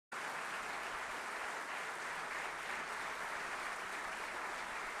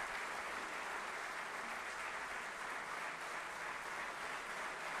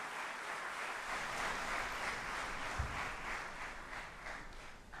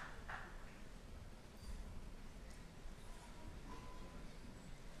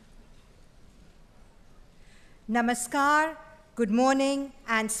Namaskar, good morning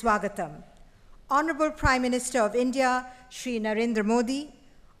and Swagatam. Honorable Prime Minister of India, Shri Narendra Modi,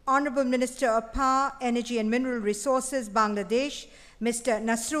 Honorable Minister of Power, Energy and Mineral Resources, Bangladesh, Mr.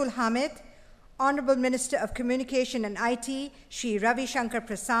 Nasrul Hamid, Honorable Minister of Communication and IT, Shri Ravi Shankar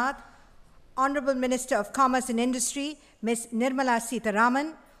Prasad, Honorable Minister of Commerce and Industry, Ms. Nirmala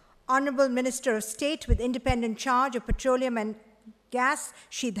Sitharaman, Honorable Minister of State with independent charge of Petroleum and Gas,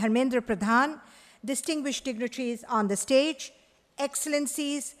 Shri Dharmendra Pradhan, distinguished dignitaries on the stage,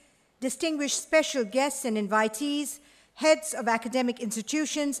 excellencies, distinguished special guests and invitees, heads of academic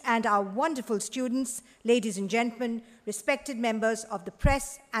institutions, and our wonderful students, ladies and gentlemen, respected members of the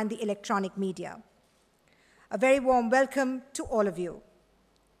press and the electronic media. A very warm welcome to all of you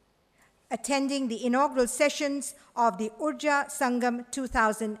attending the inaugural sessions of the Urja Sangam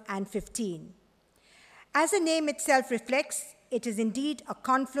 2015. As the name itself reflects, it is indeed a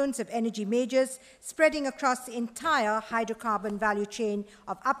confluence of energy majors spreading across the entire hydrocarbon value chain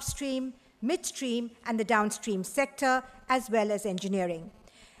of upstream, midstream, and the downstream sector, as well as engineering.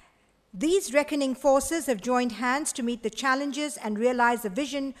 These reckoning forces have joined hands to meet the challenges and realize the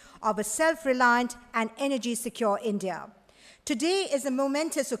vision of a self-reliant and energy-secure India. Today is a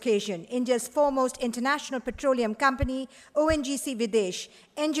momentous occasion. India's foremost international petroleum company, ONGC Videsh,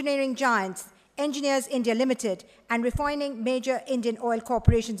 engineering giants, Engineers India Limited, and refining major Indian oil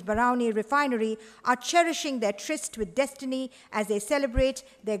corporations Barauni Refinery are cherishing their tryst with destiny as they celebrate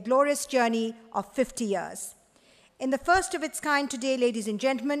their glorious journey of 50 years. In the first of its kind today, ladies and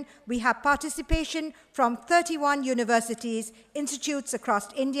gentlemen, we have participation from 31 universities, institutes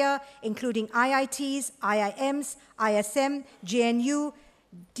across India, including IITs, IIMs, ISM, JNU,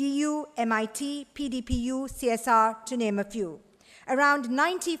 DU, MIT, PDPU, CSR, to name a few. Around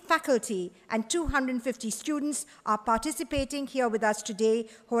 90 faculty and 250 students are participating here with us today,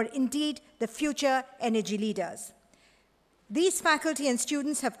 who are indeed the future energy leaders. These faculty and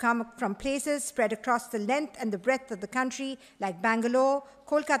students have come from places spread across the length and the breadth of the country, like Bangalore,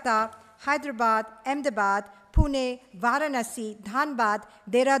 Kolkata, Hyderabad, Ahmedabad, Pune, Varanasi, Dhanbad,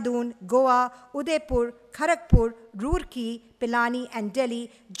 Dehradun, Goa, Udaipur, Kharagpur, Roorkee, Pilani, and Delhi,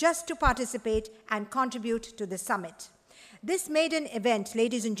 just to participate and contribute to the summit. This maiden event,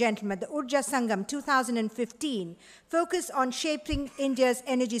 ladies and gentlemen, the Urja Sangam 2015, focused on shaping India's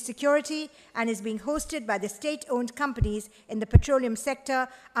energy security and is being hosted by the state-owned companies in the petroleum sector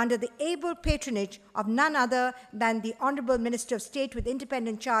under the able patronage of none other than the Honorable Minister of State with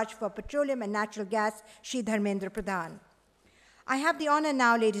independent charge for petroleum and natural gas, Shri Dharmendra Pradhan. I have the honor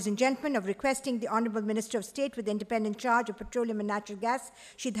now, ladies and gentlemen, of requesting the Honorable Minister of State with independent charge of Petroleum and Natural Gas,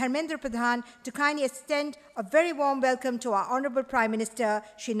 Shri Dharmendra Pradhan, to kindly extend a very warm welcome to our Honorable Prime Minister,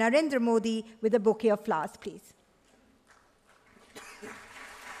 Shri Narendra Modi, with a bouquet of flowers, please.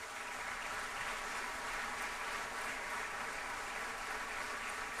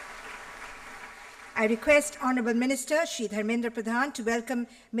 I request Honorable Minister Shri Dharmendra Pradhan to welcome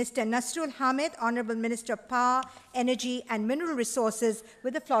Mr. Nasrul Hamid, Honorable Minister of Power, Energy and Mineral Resources,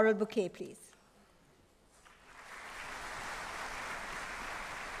 with a floral bouquet, please.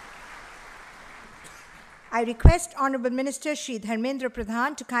 I request Honorable Minister Shri Dharmendra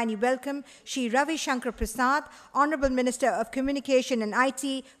Pradhan to kindly welcome Shri Ravi Shankar Prasad, Honorable Minister of Communication and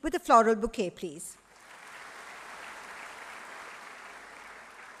IT, with a floral bouquet, please.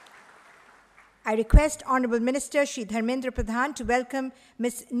 I request Honorable Minister Shri Dharmendra Pradhan to welcome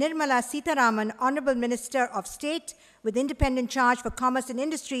Ms. Nirmala Sitharaman, Honorable Minister of State with independent charge for Commerce and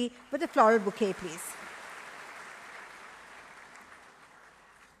Industry, with a floral bouquet, please.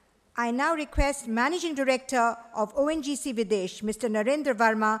 I now request Managing Director of ONGC Videsh, Mr. Narendra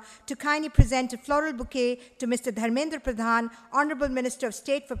Verma, to kindly present a floral bouquet to Mr. Dharmendra Pradhan, Honorable Minister of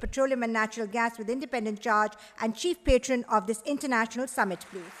State for Petroleum and Natural Gas with independent charge and Chief Patron of this international summit,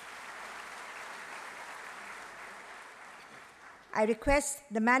 please. I request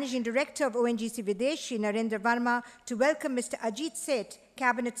the Managing Director of ONGC Videsh, Shri Narendra Verma, to welcome Mr. Ajit Seth,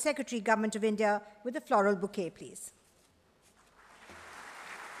 Cabinet Secretary, Government of India, with a floral bouquet, please.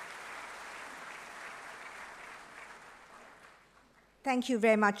 Thank you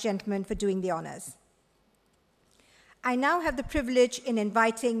very much, gentlemen, for doing the honors. I now have the privilege in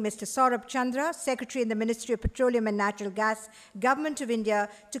inviting Mr. Saurabh Chandra, Secretary in the Ministry of Petroleum and Natural Gas, Government of India,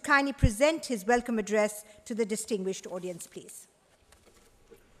 to kindly present his welcome address to the distinguished audience, please.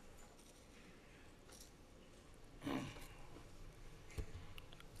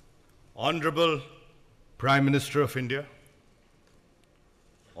 Honorable Prime Minister of India,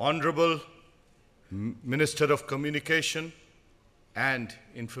 Honorable Minister of Communication and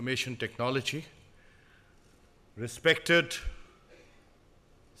Information Technology, respected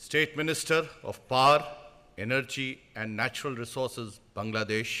State Minister of Power, Energy and Natural Resources,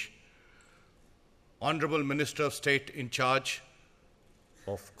 Bangladesh, Honorable Minister of State in charge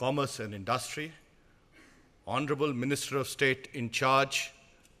of Commerce and Industry, Honorable Minister of State in charge,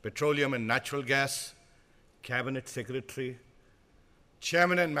 Petroleum and Natural Gas, Cabinet Secretary,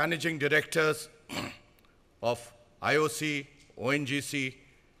 Chairman and Managing Directors of IOC, ONGC,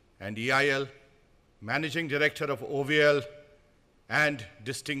 and EIL, Managing Director of OVL, and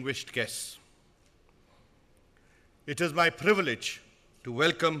distinguished guests. It is my privilege to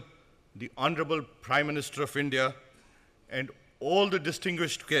welcome the Honorable Prime Minister of India and all the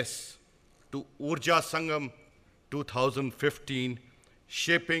distinguished guests to Urja Sangam 2015,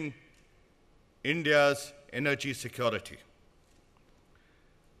 Shaping India's Energy Security.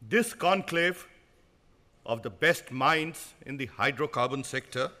 This conclave of the best minds in the hydrocarbon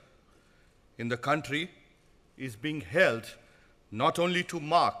sector in the country is being held not only to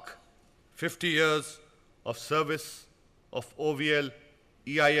mark 50 years of service of OVL,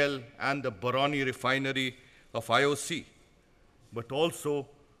 EIL, and the Barauni refinery of IOC, but also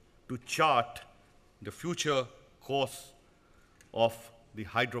to chart the future course of the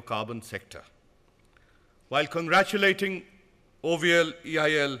hydrocarbon sector. While congratulating OVL,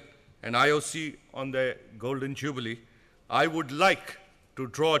 EIL, and IOC on their Golden Jubilee, I would like to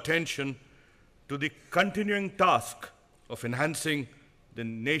draw attention to the continuing task of enhancing the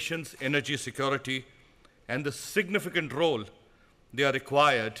nation's energy security and the significant role they are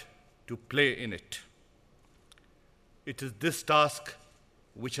required to play in it. It is this task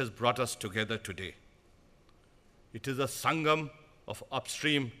which has brought us together today. It is a sangam of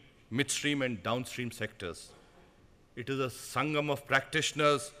upstream, midstream, and downstream sectors. It is a sangam of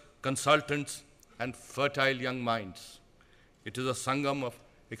practitioners, consultants, and fertile young minds. It is a sangam of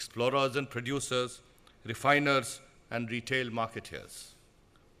explorers and producers, refiners, and retail marketeers.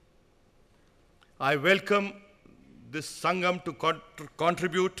 I welcome this sangam to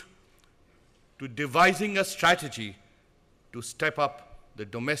contribute to devising a strategy to step up the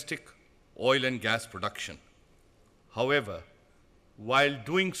domestic oil and gas production. However, while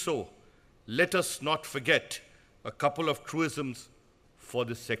doing so, let us not forget a couple of truisms for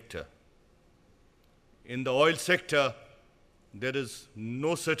this sector. In the oil sector, there is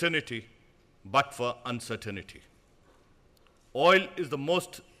no certainty but for uncertainty. Oil is the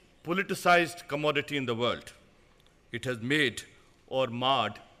most politicized commodity in the world. It has made or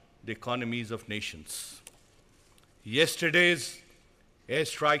marred the economies of nations. Yesterday's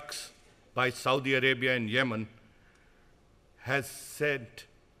airstrikes by Saudi Arabia and Yemen has sent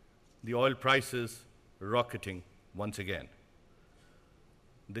the oil prices rocketing once again.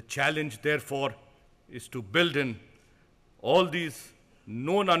 The challenge, therefore, is to build in all these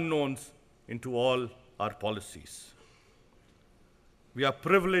known unknowns into all our policies. We are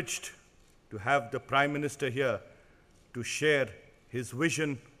privileged to have the Prime Minister here to share his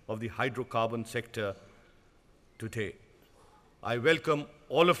vision of the hydrocarbon sector today. I welcome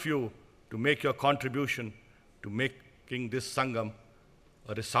all of you to make your contribution to making this Sangam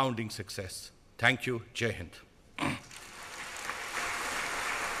a resounding success. Thank you. Jai Hind.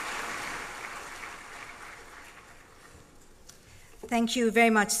 Thank you very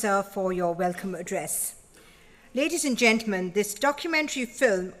much, sir, for your welcome address. Ladies and gentlemen, this documentary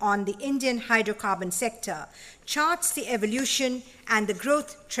film on the Indian hydrocarbon sector charts the evolution and the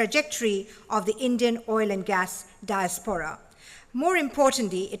growth trajectory of the Indian oil and gas diaspora. More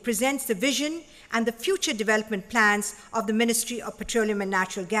importantly, it presents the vision and the future development plans of the Ministry of Petroleum and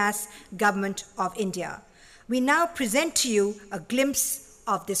Natural Gas, Government of India. We now present to you a glimpse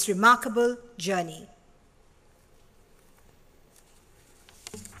of this remarkable journey.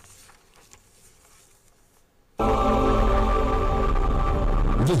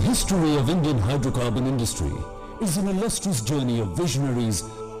 The history of Indian hydrocarbon industry is an illustrious journey of visionaries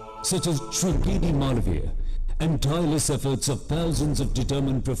such as Shrikedi Malaviya and tireless efforts of thousands of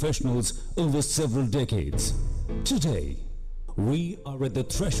determined professionals over several decades. Today, we are at the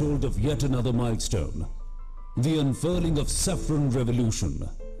threshold of yet another milestone, the unfurling of saffron revolution.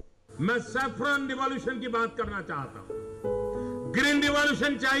 मैं saffron revolution की बात करना चाहता हूँ. Green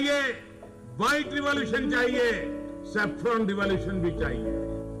revolution चाहिए, white revolution चाहिए, saffron revolution भी चाहिए.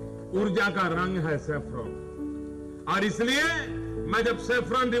 ऊर्जा का रंग है saffron. और इसलिए मैं जब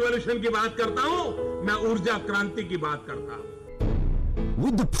saffron revolution की बात करता हूँ, मैं ऊर्जा क्रांति की बात करता हूँ.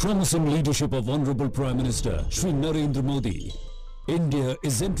 With the promising leadership of Honorable Prime Minister Shri Narendra Modi, India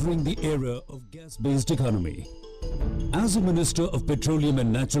is entering the era of gas-based economy. As a Minister of Petroleum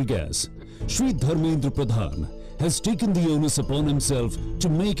and Natural Gas, Shri Dharmendra Pradhan has taken the onus upon himself to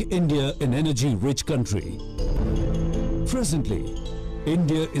make India an energy-rich country. Presently,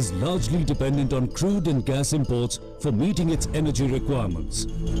 India is largely dependent on crude and gas imports for meeting its energy requirements.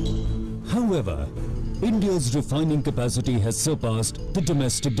 However, India's refining capacity has surpassed the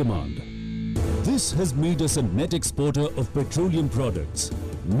domestic demand. This has made us a net exporter of petroleum products,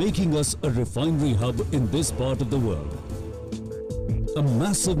 making us a refinery hub in this part of the world. A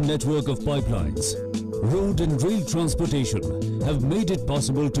massive network of pipelines, road and rail transportation have made it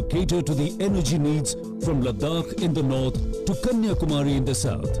possible to cater to the energy needs from Ladakh in the north to Kanyakumari in the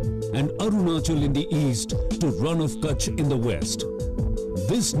south and Arunachal in the east to Rann of Kutch in the west.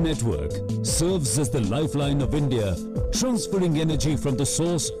 This network serves as the lifeline of India, transferring energy from the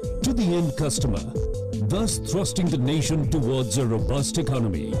source to the end customer, thus thrusting the nation towards a robust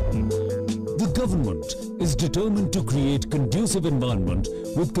economy. The government is determined to create conducive environment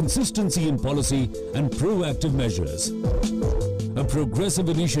with consistency in policy and proactive measures. A progressive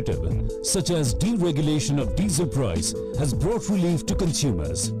initiative such as deregulation of diesel price has brought relief to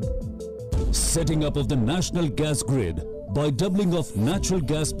consumers. Setting up of the national gas grid by doubling of natural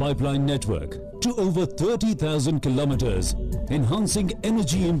gas pipeline network to over 30,000 kilometers, enhancing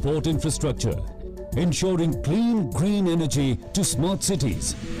energy import infrastructure, ensuring clean green energy to smart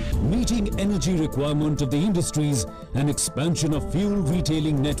cities, meeting energy requirement of the industries and expansion of fuel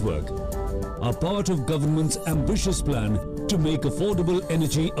retailing network are part of government's ambitious plan to make affordable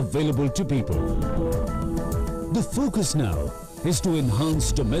energy available to people. The focus now is to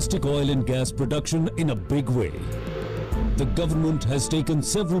enhance domestic oil and gas production in a big way. The government has taken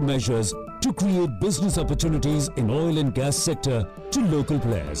several measures to create business opportunities in oil and gas sector to local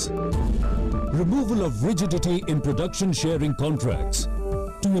players. Removal of rigidity in production sharing contracts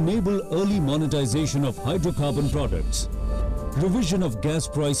to enable early monetization of hydrocarbon products. Revision of gas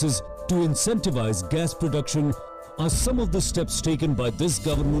prices to incentivize gas production are some of the steps taken by this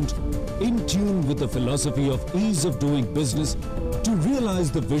government in tune with the philosophy of ease of doing business to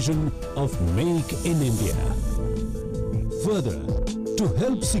realize the vision of Make in India. Further, to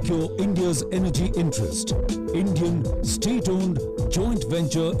help secure India's energy interest, Indian state-owned joint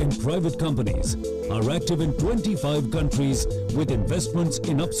venture and private companies are active in 25 countries with investments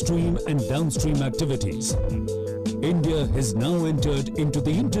in upstream and downstream activities. India has now entered into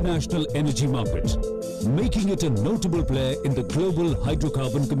the international energy market, making it a notable player in the global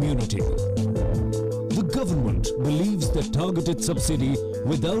hydrocarbon community. The government believes that targeted subsidy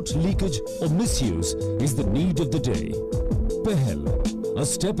without leakage or misuse is the need of the day. Pehel, a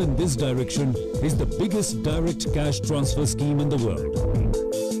step in this direction, is the biggest direct cash transfer scheme in the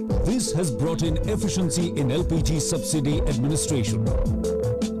world. This has brought in efficiency in LPG subsidy administration.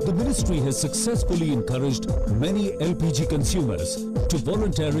 The ministry has successfully encouraged many LPG consumers to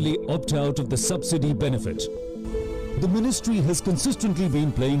voluntarily opt out of the subsidy benefit. The ministry has consistently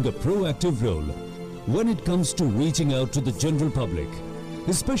been playing a proactive role when it comes to reaching out to the general public,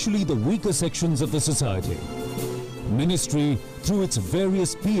 especially the weaker sections of the society. Ministry, through its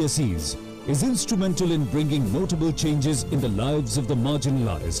various PSEs, is instrumental in bringing notable changes in the lives of the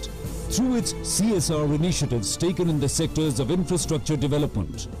marginalized through its CSR initiatives taken in the sectors of infrastructure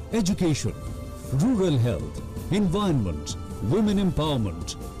development, education, rural health, environment, women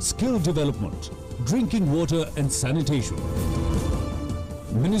empowerment, skill development, drinking water and sanitation.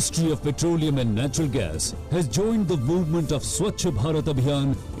 Ministry of Petroleum and Natural Gas has joined the movement of Swachh Bharat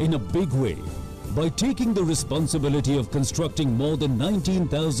Abhiyan in a big way by taking the responsibility of constructing more than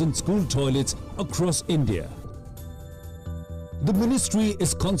 19,000 school toilets across India. The ministry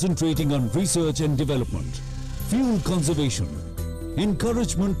is concentrating on research and development, fuel conservation,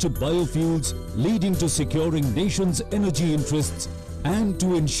 encouragement to biofuels leading to securing nation's energy interests and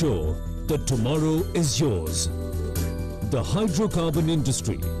to ensure that tomorrow is yours. The hydrocarbon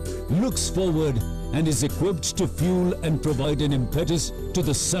industry looks forward and is equipped to fuel and provide an impetus to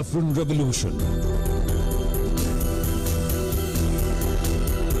the saffron revolution.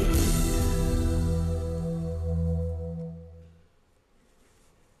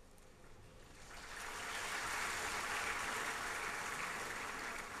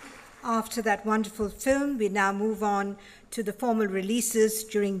 After that wonderful film, we now move on to the formal releases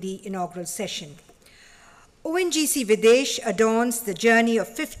during the inaugural session. ONGC Videsh adorns the journey of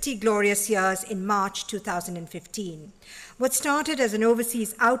 50 glorious years in March 2015. What started as an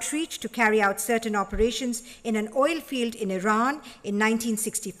overseas outreach to carry out certain operations in an oil field in Iran in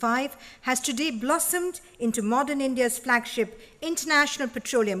 1965 has today blossomed into modern India's flagship international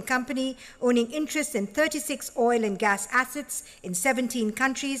petroleum company, owning interests in 36 oil and gas assets in 17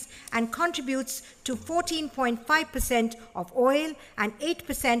 countries and contributes to 14.5% of oil and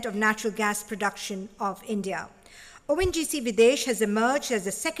 8% of natural gas production of India. ONGC Videsh has emerged as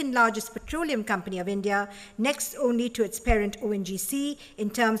the second largest petroleum company of India, next only to its parent ONGC in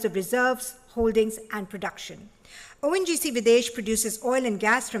terms of reserves, holdings and production. ONGC Videsh produces oil and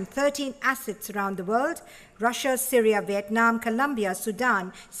gas from 13 assets around the world: Russia, Syria, Vietnam, Colombia,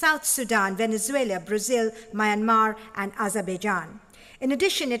 Sudan, South Sudan, Venezuela, Brazil, Myanmar and Azerbaijan. In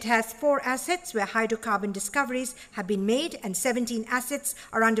addition, it has 4 assets where hydrocarbon discoveries have been made and 17 assets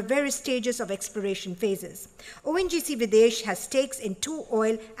are under various stages of exploration phases. ONGC Videsh has stakes in 2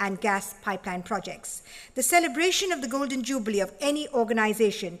 oil and gas pipeline projects. The celebration of the Golden Jubilee of any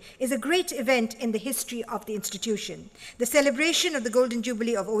organization is a great event in the history of the institution. The celebration of the Golden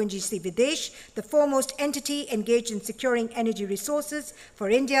Jubilee of ONGC Videsh, the foremost entity engaged in securing energy resources for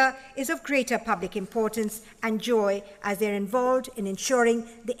India, is of greater public importance and joy as they are involved in ensuring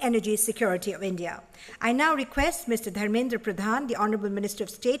the energy security of India. I now request Mr. Dharmendra Pradhan, the Honourable Minister of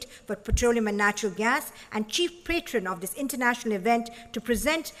State for Petroleum and Natural Gas and Chief Patron of this international event, to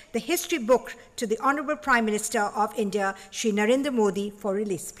present the history book to the Honourable Prime Minister of India, Shri Narendra Modi, for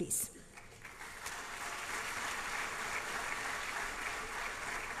release, please.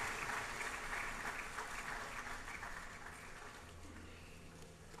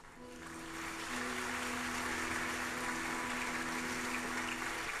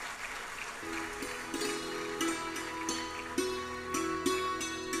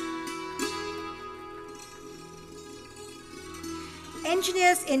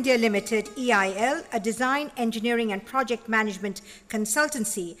 Engineers India Limited, EIL, a design, engineering and project management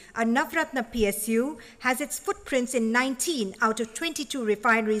consultancy, a Navratna PSU, has its footprints in 19 out of 22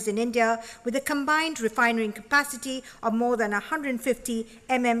 refineries in India with a combined refining capacity of more than 150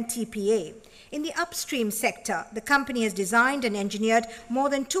 MMTPA. In the upstream sector, the company has designed and engineered more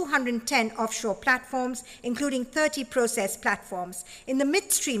than 210 offshore platforms, including 30 process platforms. In the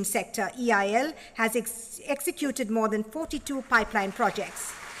midstream sector, EIL has executed more than 42 pipeline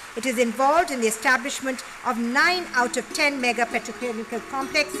projects. It is involved in the establishment of 9 out of 10 mega petrochemical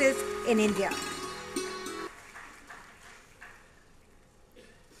complexes in India.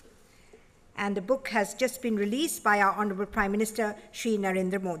 And the book has just been released by our Honourable Prime Minister, Shri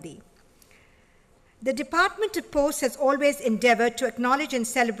Narendra Modi. The Department of Posts has always endeavoured to acknowledge and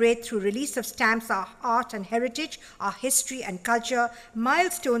celebrate through release of stamps our art and heritage, our history and culture,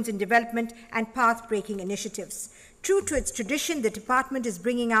 milestones in development and path-breaking initiatives. True to its tradition, the department is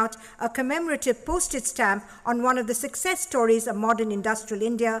bringing out a commemorative postage stamp on one of the success stories of modern industrial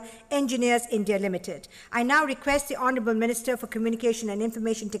India, Engineers India Limited. I now request the Honourable Minister for Communication and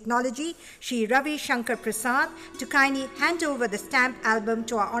Information Technology, Shri Ravi Shankar Prasad, to kindly hand over the stamp album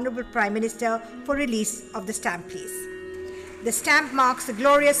to our Honourable Prime Minister for release of the stamp, please. The stamp marks the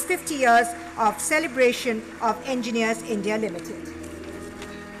glorious 50 years of celebration of Engineers India Limited.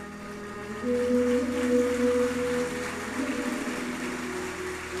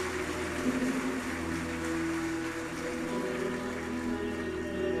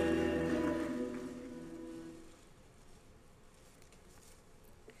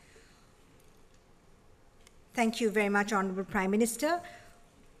 Thank you very much, Honourable Prime Minister.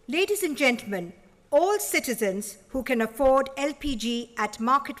 Ladies and gentlemen, all citizens who can afford LPG at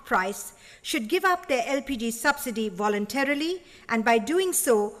market price should give up their LPG subsidy voluntarily, and by doing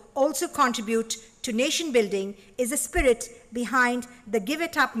so also contribute to nation building is the spirit behind the Give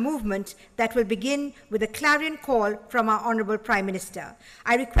It Up movement that will begin with a clarion call from our Honourable Prime Minister.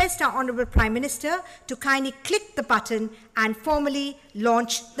 I request our Honourable Prime Minister to kindly click the button and formally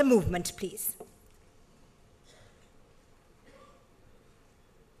launch the movement, please.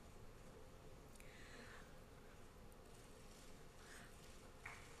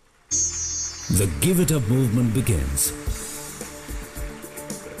 The Give It Up movement begins.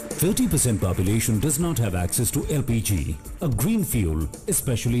 30% population does not have access to LPG, a green fuel,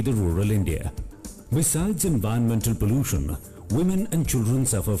 especially the rural India. Besides environmental pollution, women and children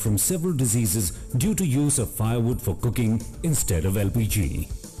suffer from several diseases due to use of firewood for cooking instead of LPG.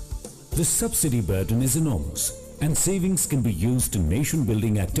 The subsidy burden is enormous, and savings can be used in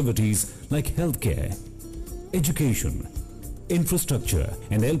nation-building activities like healthcare, education, infrastructure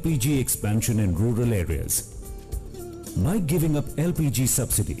and LPG expansion in rural areas. By giving up LPG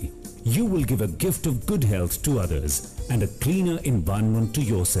subsidy, you will give a gift of good health to others and a cleaner environment to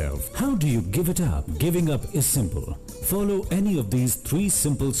yourself. How do you give it up? Giving up is simple. Follow any of these 3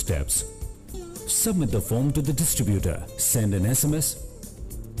 simple steps. Submit the form to the distributor, send an SMS,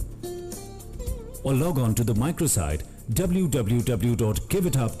 or log on to the microsite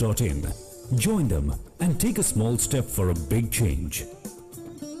www.giveitup.in. Join them and take a small step for a big change.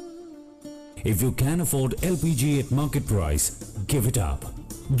 If you can afford LPG at market price, give it up.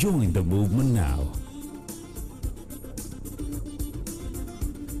 Join the movement now.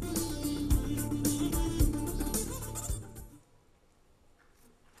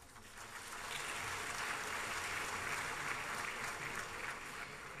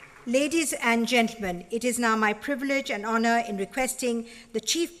 Ladies and gentlemen, it is now my privilege and honor in requesting the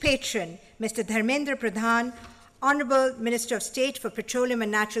Chief Patron, Mr. Dharmendra Pradhan, Honorable Minister of State for Petroleum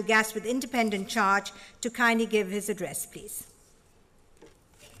and Natural Gas with independent charge, to kindly give his address, please.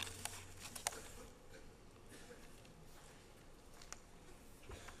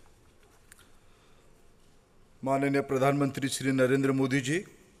 माननीय प्रधानमंत्री श्री नरेंद्र मोदी जी,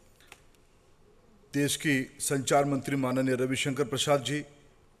 देश की संचार मंत्री माननीय रविशंकर प्रसाद जी,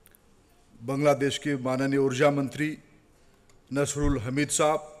 बांग्लादेश की माननीय ऊर्जा मंत्री नसरुल हमीद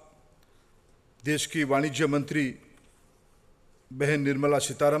साहब, देश की वाणिज्य मंत्री बहन निर्मला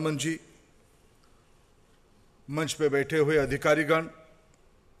सीतारमण जी, मंच पे बैठे हुए अधिकारीगण,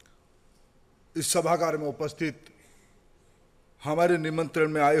 इस सभागार में उपस्थित हमारे निमंत्रण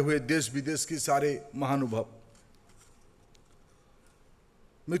में आए हुए देश विदेश की सारे महानुभाव,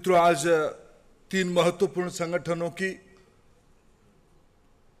 मित्रों, आज 3 महत्वपूर्ण संगठनों की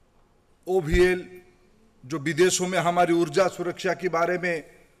OVL जो विदेशों में हमारी ऊर्जा सुरक्षा के बारे में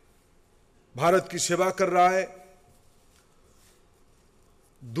भारत की सेवा कर रहा है,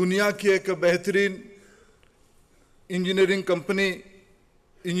 दुनिया की एक बेहतरीन engineering company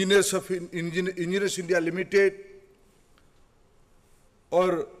engineers India limited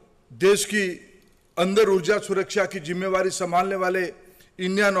और देश की अंदर ऊर्जा सुरक्षा की जिम्मेवारी संभालने वाले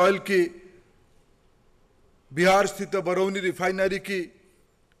इंडियन ऑयल की बिहार स्थित बरौनी रिफाइनरी की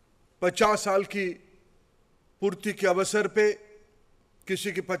 50 साल की पूर्ति के अवसर पे,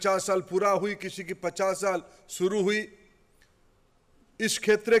 किसी की 50 साल पूरा हुई, किसी की 50 साल शुरू हुई। इस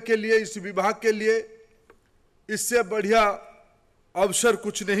क्षेत्र के लिए, इस विभाग के लिए इससे बढ़िया अवसर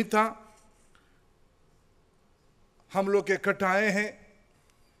कुछ नहीं था। हम लोग इकट्ठा आए हैं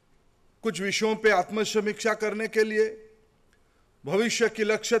कुछ विषयों पे आत्मसमीक्षा करने के लिए, भविष्य की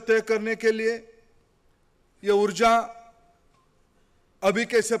लक्ष्य तय करने के लिए। ये ऊर्जा अभी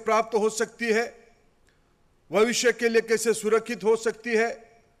कैसे प्राप्त हो सकती है, भविष्य के लिए कैसे सुरक्षित हो सकती है,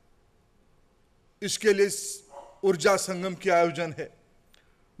 इसके लिए ऊर्जा संगम की आयोजन है।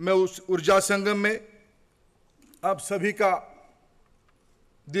 मैं उस ऊर्जा संगम में आप सभी का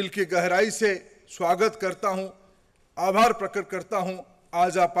दिल की गहराई से स्वागत करता हूं, आभार प्रकट करता हूं।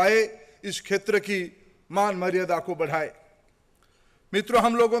 आज आप आए, इस क्षेत्र की मान मर्यादा को बढ़ाए। मित्रों,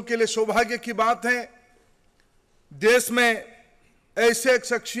 हम लोगों के लिए सौभाग्य की बात है, देश में ऐसे एक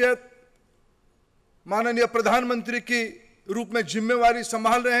शख्सियत माननीय प्रधानमंत्री की रूप में जिम्मेवारी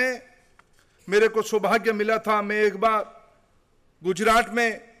संभाल रहे हैं। मेरे को सौभाग्य मिला था, मैं एक बार गुजरात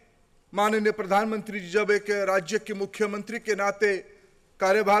में माननीय प्रधानमंत्री जी जब एक राज्य के मुख्यमंत्री के नाते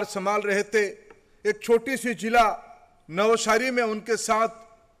कार्यभार संभाल रहे थे, एक छोटी सी जिला नवसारी में उनके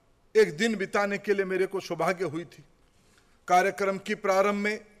साथ एक दिन बिताने के लिए मेरे को सौभाग्य हुई थी। कार्यक्रम की प्रारंभ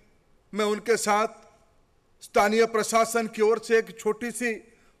में मैं उनके साथ स्थानीय प्रशासन की ओर से एक छोटी सी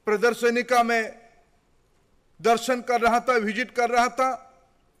प्रदर्शनी का मैं दर्शन कर रहा था, विजिट कर रहा था।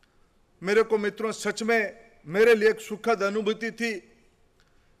 मेरे को मित्रों सच में मेरे लिए एक सुखद अनुभूति थी।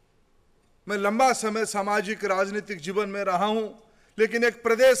 मैं लंबा समय सामाजिक राजनीतिक जीवन में रहा हूं, लेकिन एक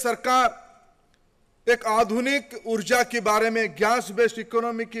प्रदेश सरकार एक आधुनिक ऊर्जा के बारे में, गैस बेस्ड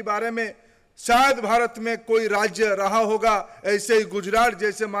इकोनॉमी के बारे में शायद भारत में कोई राज्य रहा होगा। ऐसे ही गुजरात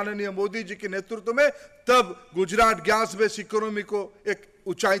जैसे माननीय मोदी जी के नेतृत्व में तब गुजरात गैस बेस्ड इकोनॉमी को एक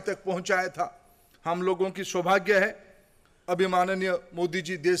ऊंचाई तक पहुंचाया था। हम लोगों की सौभाग्य है, अभी माननीय मोदी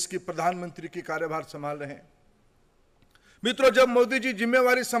जी देश की प्रधानमंत्री की कार्यभार संभाल रहे हैं। मित्रों, जब मोदी जी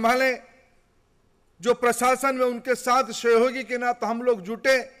जिम्मेवारी संभाले, जो प्रशासन में उनके साथ सहयोगी के नाते हम लोग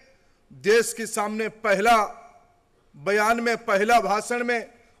जुटे, देश के सामने पहला बयान में, पहला भाषण में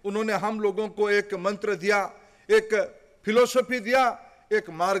उन्होंने हम लोगों को एक मंत्र दिया, एक फिलोसफी दिया, एक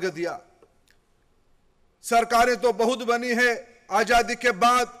मार्ग दिया। सरकारें तो बहुत बनी है आजादी के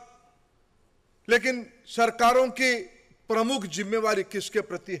बाद, लेकिन सरकारों की प्रमुख जिम्मेवारी किसके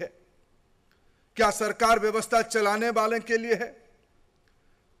प्रति है? क्या सरकार व्यवस्था चलाने वाले के लिए है?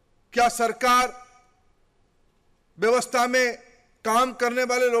 क्या सरकार व्यवस्था में काम करने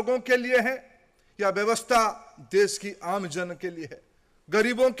वाले लोगों के लिए है, या व्यवस्था देश की आम जन के लिए है,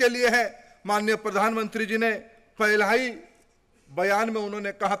 गरीबों के लिए है? माननीय प्रधानमंत्री जी ने पहला ही बयान में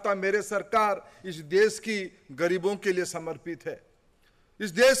उन्होंने कहा था, मेरे सरकार इस देश की गरीबों के लिए समर्पित है,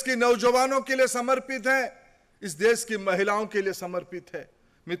 इस देश की नौजवानों के लिए समर्पित है, इस देश की महिलाओं के लिए समर्पित है।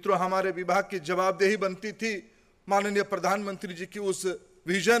 मित्रों, हमारे विभाग की जवाबदेही बनती थी माननीय प्रधानमंत्री जी की उस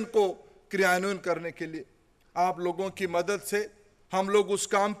विजन को क्रियान्वयन करने के लिए। आप लोगों की मदद से हम लोग उस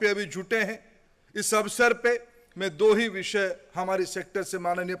काम पे अभी जुटे हैं। इस अवसर पे मैं 2 ही विषय हमारे सेक्टर से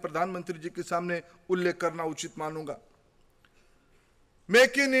माननीय प्रधानमंत्री जी के सामने उल्लेख करना उचित मानूंगा।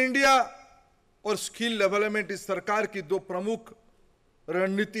 मेक इन इंडिया और स्किल डेवलपमेंट इस सरकार की 2 प्रमुख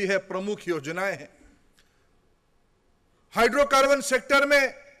रणनीति है, प्रमुख योजनाएं हैं। हाइड्रोकार्बन सेक्टर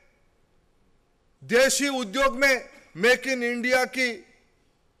में, देशी उद्योग में मेक इन इंडिया की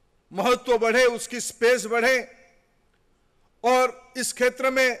महत्व बढ़े, उसकी स्पेस बढ़े और इस क्षेत्र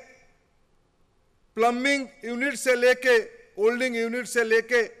में प्लम्बिंग यूनिट से लेके, ओल्डिंग यूनिट से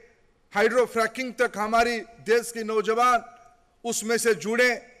लेके हाइड्रोफ्रैकिंग तक हमारी देश की नौजवान उसमें से जुड़े।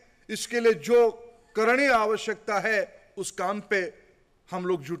 इसके लिए जो करणीय आवश्यकता है उस काम पे हम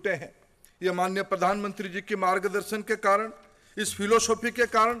लोग जुटे हैं। ये माननीय प्रधानमंत्री जी के मार्गदर्शन के कारण, इस फिलोसॉफी के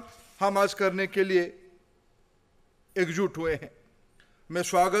कारण हम आज करने के लिए एकजुट हुए हैं। मैं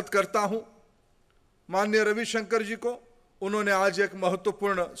स्वागत करता हूं माननीय रविशंकर जी को। उन्होंने आज एक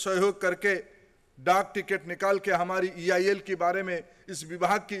महत्वपूर्ण सहयोग करके डाक टिकट निकाल के हमारी EIL के बारे में, इस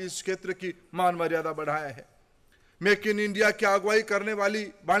विभाग की, इस क्षेत्र की मान मर्यादा बढ़ाया है। मेक इन इंडिया की अगुवाई करने वाली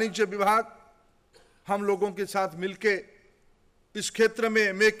वाणिज्य विभाग हम लोगों के साथ मिलके इस क्षेत्र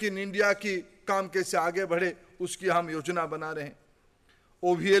में मेक इन इंडिया की काम कैसे आगे बढ़े उसकी हम योजना बना रहे हैं।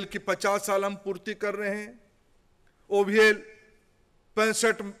 OVL की 50 साल हम पूर्ति कर रहे हैं। OVL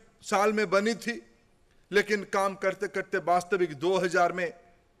 65 साल में बनी थी, लेकिन काम करते करते वास्तविक 2000 में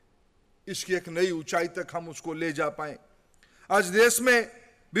इसकी एक नई ऊंचाई तक हम उसको ले जा पाए। आज देश में,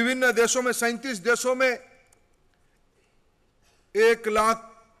 विभिन्न देशों में, 37 देशों में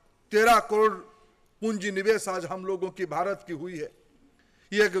 1,13 करोड़ पूंजी निवेश आज हम लोगों की, भारत की हुई है।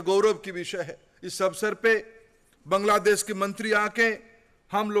 यह एक गौरव की विषय है। इस अवसर पे बांग्लादेश के मंत्री आके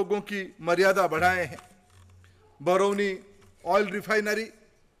हम लोगों की मर्यादा बढ़ाए हैं। Barauni oil refinery,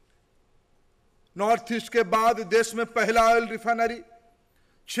 north east के बाद देश में पहला ऑयल रिफाइनरी,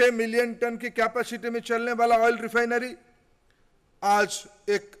 6 मिलियन टन की कैपेसिटी में चलने वाला ऑयल रिफाइनरी आज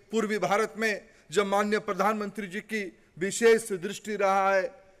एक पूर्वी भारत में, जब माननीय प्रधानमंत्री जी की विशेष दृष्टि रहा है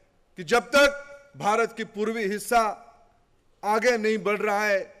कि जब तक भारत की पूर्वी हिस्सा आगे नहीं बढ़ रहा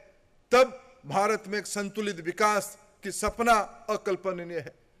है तब भारत में एक संतुलित विकास की सपना अकल्पनीय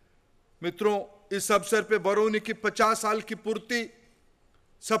है। मित्रों, इस अवसर पे बरौनी की 50 साल की पूर्ति,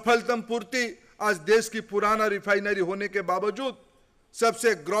 सफलतम पूर्ति, आज देश की पुराना रिफाइनरी होने के बावजूद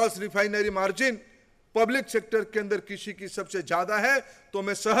सबसे gross refinery margin public sector के अंदर किसी की सबसे ज्यादा है, तो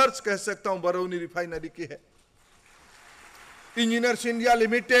मैं सहर्ष कह सकता हूं बरौनी रिफाइनरी की है। इंजीनियर्स इंडिया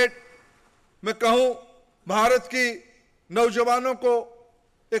लिमिटेड, मैं कहूं भारत की नौजवानों को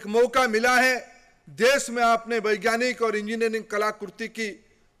एक मौका मिला है। देश में आपने वैज्ञानिक और इंजीनियरिंग कलाकृति की,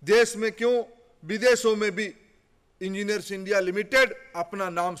 देश में क्यों विदेशों में भी इंजीनियर्स इंडिया लिमिटेड अपना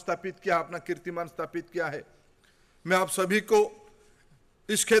नाम स्थापित किया, अपना कीर्तिमान स्थापित किया है। मैं आप सभी को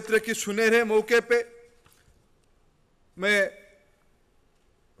इस क्षेत्र की सुनहरे मौके पे मैं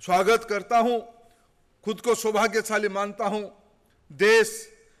स्वागत करता हूं, खुद को सौभाग्यशाली मानता हूं। देश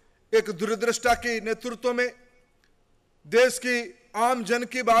एक दूरदृष्टा के नेतृत्व में, देश की आम जन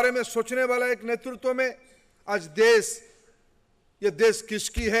के बारे में सोचने वाला एक नेतृत्व में आज ये देश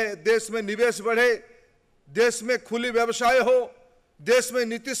किसकी है, देश में निवेश बढ़े, देश में खुली व्यवसाय हो, देश में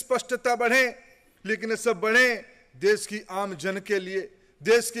नीति स्पष्टता बढ़े, लेकिन ये सब बढ़े देश की आम जन के लिए,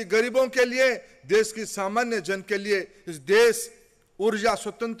 देश की गरीबों के लिए, देश की सामान्य जन के लिए। इस देश ऊर्जा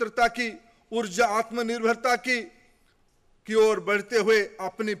स्वतंत्रता की, ऊर्जा आत्मनिर्भरता की ओर बढ़ते हुए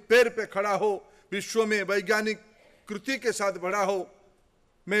अपनी पैर पे खड़ा हो, विश्व में वैज्ञानिक कृति के साथ बढ़ा हो।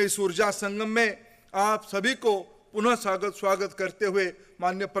 मैं इस ऊर्जा संगम में आप सभी को पुनः स्वागत करते हुए,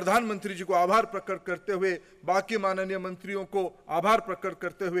 माननीय प्रधानमंत्री जी को आभार प्रकट करते हुए, बाकी माननीय मंत्रियों को आभार प्रकट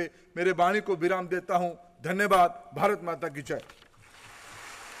करते हुए मेरे वाणी को विराम देता हूं। धन्यवाद। भारत माता की जय।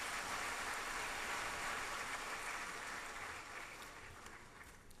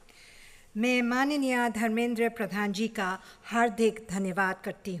 मैं माननीय धर्मेंद्र प्रधान जी का हार्दिक धन्यवाद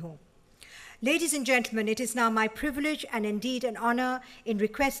करती हूँ। Ladies and gentlemen, it is now my privilege and indeed an honor in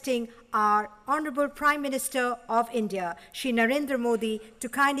requesting our Honorable Prime Minister of India, Shri Narendra Modi, to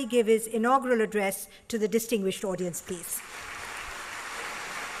kindly give his inaugural address to the distinguished audience, please.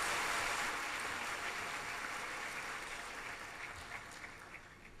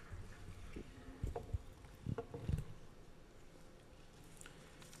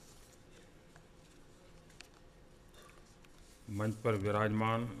 मंच पर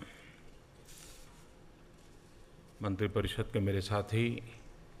विराजमान मंत्रिपरिषद के मेरे साथी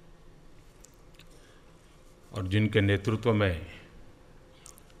और जिनके नेतृत्व में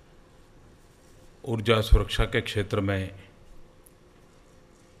ऊर्जा सुरक्षा के क्षेत्र में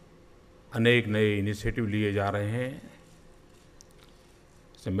अनेक नए इनिशिएटिव लिए जा रहे हैं,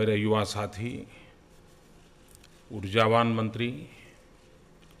 से मेरे युवा साथी ऊर्जावान मंत्री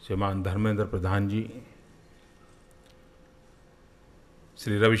श्रीमान धर्मेंद्र प्रधान जी,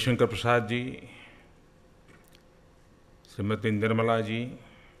 श्री रविशंकर प्रसाद जी, श्रीमती निर्मला जी,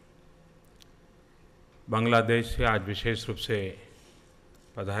 बांग्लादेश से आज विशेष रूप से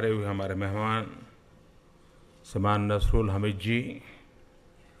पधारे हुए हमारे मेहमान श्रीमान नसरुल हमीद जी,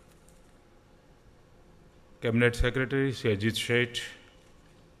 cabinet secretary Shri Ajit Sheth,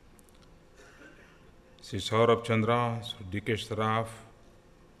 Shri Saurabh Chandra, Shri DK. Saraf,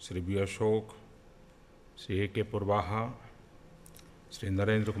 Shri B. Ashok, Shri A K. पुरवाहा, Shri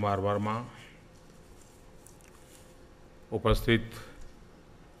Narendra Kumar Verma, उपस्थित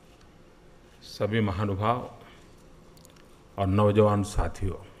सभी महानुभाव और नौजवान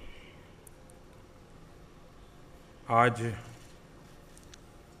साथियों, आज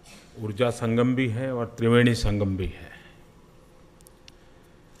ऊर्जा संगम भी है और त्रिवेणी संगम भी है।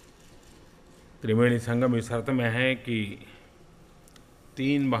 त्रिवेणी संगम इस अर्थ में है कि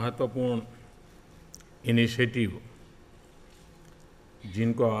 3 महत्वपूर्ण इनिशिएटिव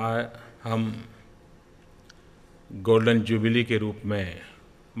जिनको हम गोल्डन जुबिली के रूप में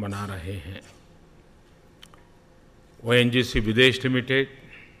मना रहे हैं। ओएनजीसी विदेश limited,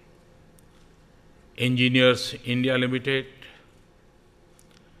 engineers India limited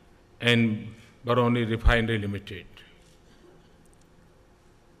and Barauni refinery limited,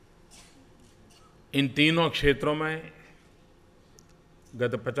 इन तीनों क्षेत्रों में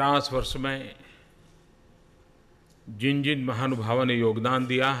गत 50 वर्ष में जिन जिन महानुभावों ने योगदान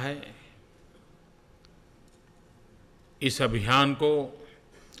दिया है, इस अभियान को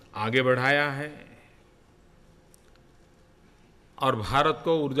आगे बढ़ाया है और भारत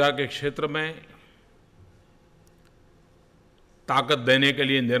को ऊर्जा के क्षेत्र में ताकत देने के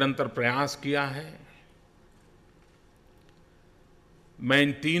लिए निरंतर प्रयास किया है। मैं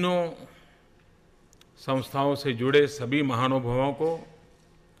इन तीनों संस्थाओं से जुड़े सभी महानुभावों को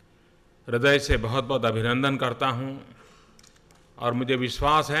हृदय से बहुत बहुत अभिनंदन करता हूं और मुझे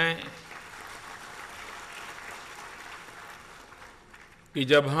विश्वास है कि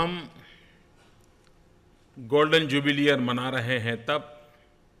जब हम गोल्डन जुबिली ईयर मना रहे हैं, तब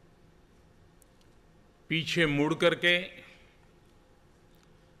पीछे मुड़ करके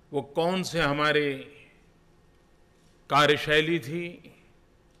वो कौन से हमारे कार्यशैली थी,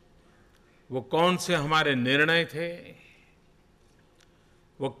 वो कौन से हमारे निर्णय थे,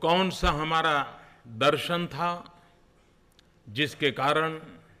 वो कौन सा हमारा दर्शन था जिसके कारण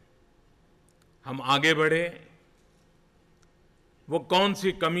हम आगे बढ़े, वो कौन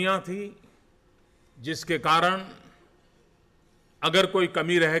सी कमियां थी जिसके कारण अगर कोई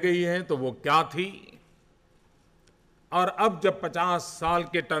कमी रह गई है तो वो क्या थी, और अब जब 50 साल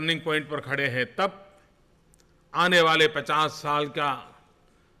के टर्निंग पॉइंट पर खड़े हैं, तब आने वाले 50 साल का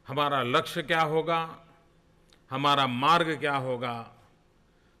हमारा लक्ष्य क्या होगा, हमारा मार्ग क्या होगा,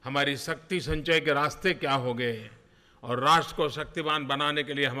 हमारी शक्ति संचय के रास्ते क्या होंगे और राष्ट्र को शक्तिवान बनाने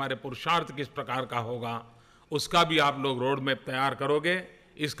के लिए हमारे पुरुषार्थ किस प्रकार का होगा, उसका भी आप लोग रोड मैप तैयार करोगे,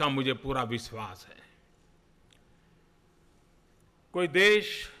 इसका मुझे पूरा विश्वास है। कोई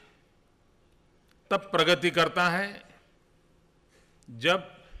देश तब प्रगति करता है जब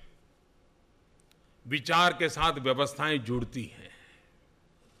विचार के साथ व्यवस्थाएं जुड़ती हैं।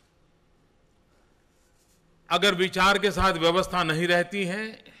 अगर विचार के साथ व्यवस्था नहीं रहती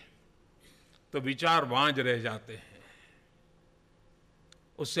है तो विचार वांझ रह जाते हैं,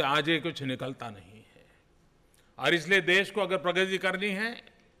 उससे आगे कुछ निकलता नहीं है। और इसलिए देश को अगर प्रगति करनी है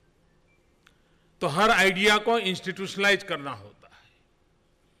तो हर आइडिया को इंस्टीट्यूशनलाइज करना होता है,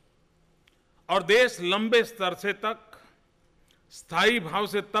 और देश लंबे स्तर से तक स्थायी भाव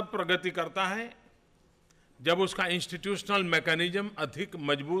से तब प्रगति करता है जब उसका इंस्टीट्यूशनल मैकेनिज्म अधिक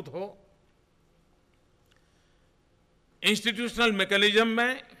मजबूत हो। इंस्टीट्यूशनल मैकेनिज्म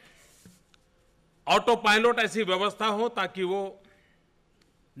में ऑटो पायलट ऐसी व्यवस्था हो ताकि वो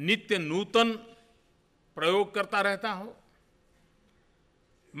नित्य नूतन प्रयोग करता रहता हो।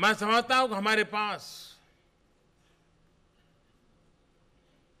 मैं समझता हूं कि हमारे पास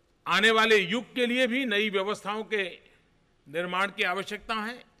आने वाले युग के लिए भी नई व्यवस्थाओं के निर्माण की आवश्यकता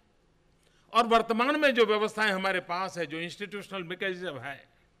है, और वर्तमान में जो व्यवस्थाएं हमारे पास है, जो इंस्टीट्यूशनल मैकेनिज्म है,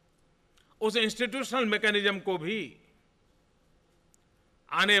 उस इंस्टीट्यूशनल मैकेनिज्म को भी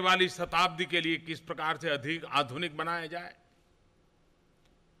आने वाली शताब्दी के लिए किस प्रकार से अधिक आधुनिक बनाया जाए,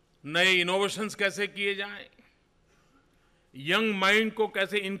 नए इनोवेशंस कैसे किए जाएं, यंग माइंड को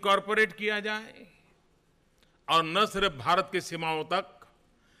कैसे इनकॉर्पोरेट किया जाए, और न सिर्फ भारत की सीमाओं तक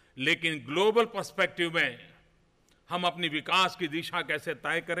लेकिन ग्लोबल पर्सपेक्टिव में हम अपनी विकास की दिशा कैसे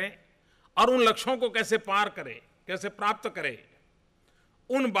तय करें और उन लक्ष्यों को कैसे पार करें, कैसे प्राप्त करें,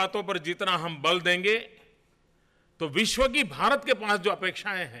 उन बातों पर जितना हम बल देंगे तो विश्व की भारत के पास जो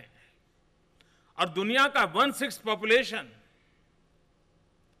अपेक्षाएं हैं और दुनिया का 1/6 पॉपुलेशन,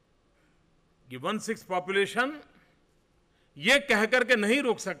 ये 1/6 पॉपुलेशन ये कह करके नहीं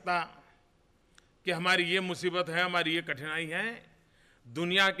रोक सकता कि हमारी ये मुसीबत है, हमारी ये कठिनाई है।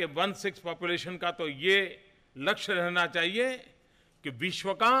 दुनिया के 1/6 पॉपुलेशन का तो ये लक्ष्य रहना चाहिए कि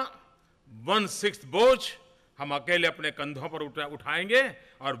विश्व का 1/6 बोझ हम अकेले अपने कंधों पर उठाएंगे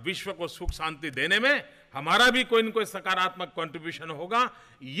और विश्व को सुख शांति देने में हमारा भी कोई न कोई सकारात्मक कंट्रीब्यूशन होगा।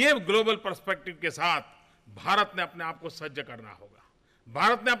 ये ग्लोबल पर्सपेक्टिव के साथ भारत ने अपने आप को सज्ज करना होगा,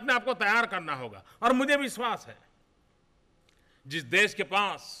 भारत ने अपने आप को तैयार करना होगा। और मुझे विश्वास है, जिस देश के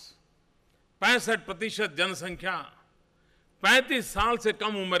पास 65% जनसंख्या 35 साल से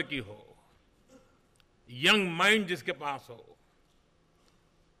कम उम्र की हो, यंग माइंड जिसके पास हो,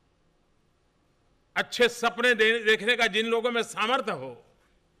 अच्छे सपने देखने का जिन लोगों में सामर्थ्य हो,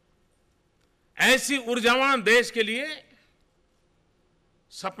 ऐसी ऊर्जावान देश के लिए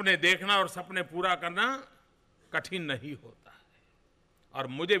सपने देखना और सपने पूरा करना कठिन नहीं होता है। और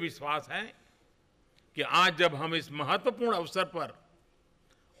मुझे विश्वास है कि आज जब हम इस महत्वपूर्ण अवसर पर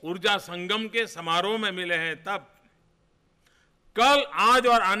ऊर्जा संगम के समारोह में मिले हैं, तब कल, आज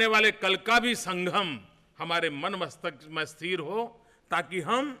और आने वाले कल का भी संगम हमारे मन मस्तक में स्थिर हो, ताकि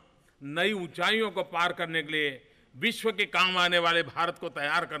हम नई ऊंचाइयों को पार करने के लिए विश्व के काम आने वाले भारत को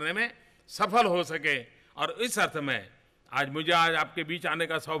तैयार करने में सफल हो सके। और इस अर्थ में मुझे आज आपके बीच आने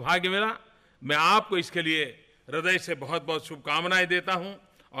का सौभाग्य मिला। मैं आपको इसके लिए हृदय से बहुत बहुत शुभकामनाएं देता हूं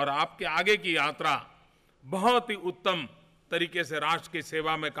और आपके आगे की यात्रा बहुत ही उत्तम तरीके से राष्ट्र की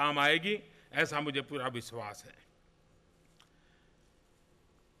सेवा में काम आएगी, ऐसा मुझे पूरा विश्वास है।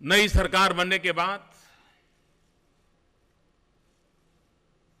 नई सरकार बनने के बाद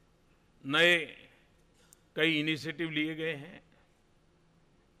नए कई इनिशिएटिव लिए गए हैं।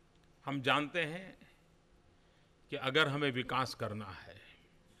 हम जानते हैं कि अगर हमें विकास करना है,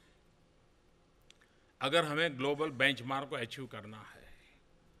 अगर हमें ग्लोबल बेंचमार्क को अचीव करना है,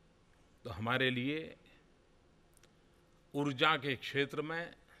 तो हमारे लिए ऊर्जा के क्षेत्र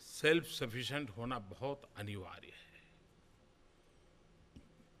में सेल्फ सफिशिएंट होना बहुत अनिवार्य है।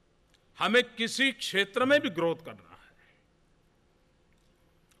 हमें किसी क्षेत्र में भी ग्रोथ करना है,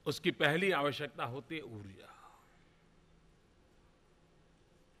 उसकी पहली आवश्यकता होती है ऊर्जा।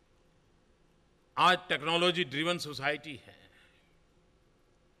 आज टेक्नोलॉजी ड्रिवन सोसाइटी है,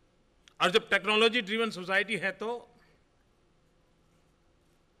 और जब टेक्नोलॉजी ड्रिवन सोसाइटी है तो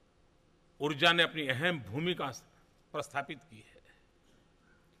ऊर्जा ने अपनी अहम भूमिका प्रस्थापित की है।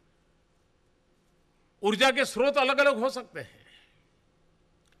 ऊर्जा के स्रोत अलग अलग हो सकते हैं,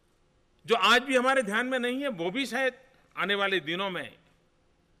 जो आज भी हमारे ध्यान में नहीं है, वो भी शायद आने वाले दिनों में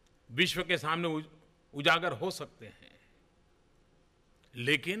विश्व के सामने उजागर हो सकते हैं।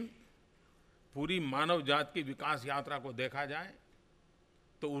 लेकिन पूरी मानव जाति की विकास यात्रा को देखा जाए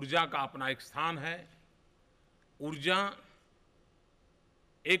तो ऊर्जा का अपना एक स्थान है। ऊर्जा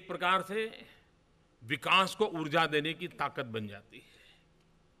एक प्रकार से विकास को ऊर्जा देने की ताकत बन जाती है,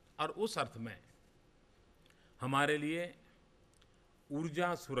 और उस अर्थ में हमारे लिए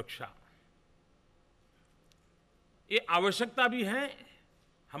ऊर्जा सुरक्षा ये आवश्यकता भी है,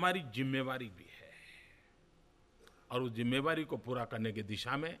 हमारी जिम्मेवारी भी है। और उस जिम्मेवारी को पूरा करने की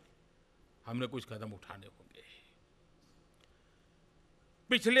दिशा में हमने कुछ कदम उठाने होंगे।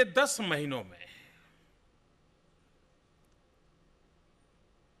 पिछले 10 महीनों में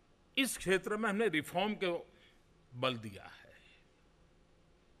इस क्षेत्र में हमने रिफॉर्म को बल दिया है,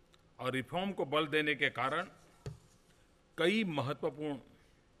 और रिफॉर्म को बल देने के कारण कई महत्वपूर्ण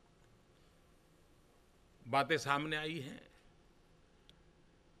बातें सामने आई हैं।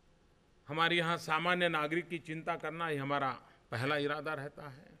 हमारे यहाँ सामान्य नागरिक की चिंता करना ही हमारा पहला इरादा रहता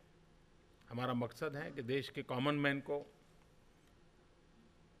है। हमारा मकसद है कि देश के कॉमन मैन को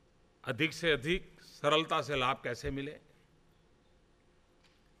अधिक से अधिक सरलता से लाभ कैसे मिले।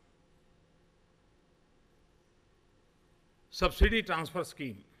 सब्सिडी ट्रांसफर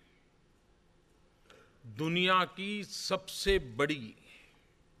स्कीम दुनिया की सबसे बड़ी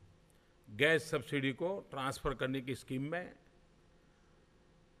गैस सब्सिडी को ट्रांसफर करने की स्कीम में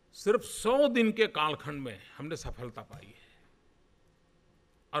सिर्फ 100 दिन के कालखंड में हमने सफलता पाई है।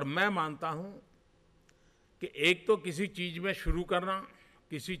 और मैं मानता हूं कि एक तो किसी चीज में शुरू करना,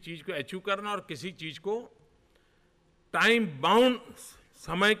 किसी चीज को अचीव करना, और किसी चीज को टाइम बाउंड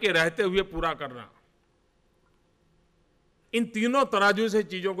समय के रहते हुए पूरा करना, इन तीनों तराजू से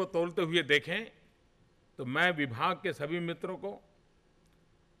चीजों को तोलते हुए देखें तो मैं विभाग के सभी मित्रों को,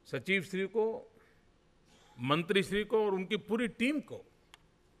 सचिव श्री को, मंत्री श्री को और उनकी पूरी टीम को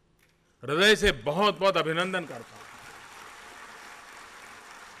हृदय से बहुत बहुत अभिनंदन करता हूं।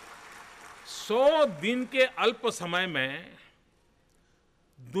 100 दिन के अल्प समय में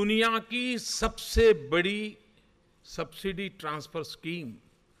दुनिया की सबसे बड़ी सब्सिडी ट्रांसफर स्कीम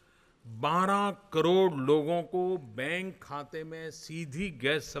 12 करोड़ लोगों को बैंक खाते में सीधी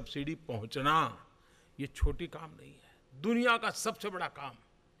गैस सब्सिडी पहुंचना, ये छोटी काम नहीं है। दुनिया का सबसे बड़ा काम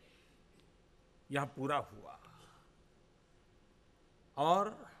यहां पूरा हुआ।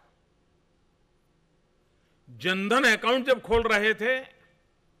 और जनधन अकाउंट जब खोल रहे थे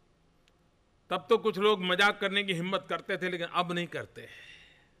तब तो कुछ लोग मजाक करने की हिम्मत करते थे, लेकिन अब नहीं करते,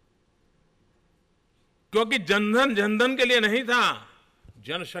 क्योंकि जनधन के लिए नहीं था,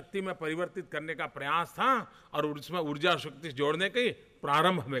 जनशक्ति में परिवर्तित करने का प्रयास था और उसमें ऊर्जा शक्ति जोड़ने की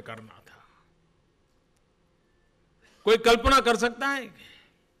प्रारंभ हमें करना था। कोई कल्पना कर सकता है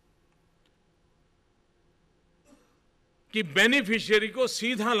कि बेनिफिशियरी को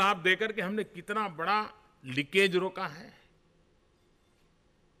सीधा लाभ देकर के हमने कितना बड़ा लीकेज रोका है?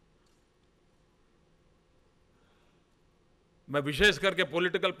 मैं विशेष करके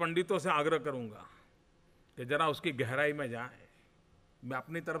पॉलिटिकल पंडितों से आग्रह करूंगा कि जरा उसकी गहराई में जाएं। मैं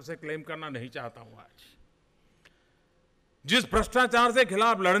अपनी तरफ से क्लेम करना नहीं चाहता हूं। आज जिस भ्रष्टाचार से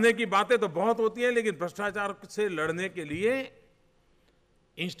खिलाफ लड़ने की बातें तो बहुत होती हैं, लेकिन भ्रष्टाचार से लड़ने के लिए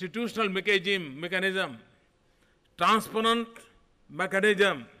institutional mechanism, transparent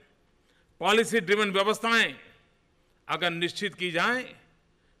mechanism, policy driven व्यवस्थाएं अगर निश्चित की जाएं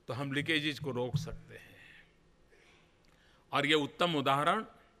तो हम लीकेजेस को रोक सकते हैं। और ये उत्तम उदाहरण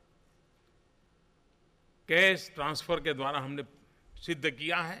कैश ट्रांसफर के द्वारा हमने सिद्ध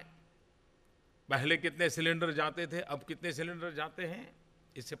किया है। पहले कितने सिलेंडर जाते थे, अब कितने सिलेंडर जाते हैं,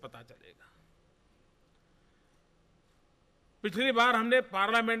 इससे पता चलेगा। पिछली बार हमने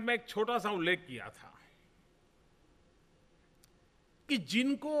पार्लियामेंट में एक छोटा सा उल्लेख किया था कि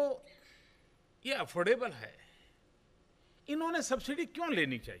जिनको ये अफोर्डेबल है, इन्होंने सब्सिडी क्यों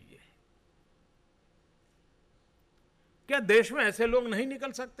लेनी चाहिए? क्या देश में ऐसे लोग नहीं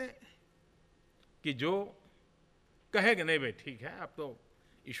निकल सकते कि जो कहे कि नहीं भाई ठीक है, अब तो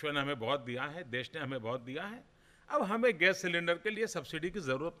ईश्वर ने हमें बहुत दिया है, देश ने हमें बहुत दिया है, अब हमें गैस सिलेंडर के लिए सब्सिडी की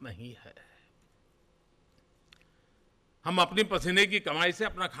जरूरत नहीं है, हम अपनी पसीने की कमाई से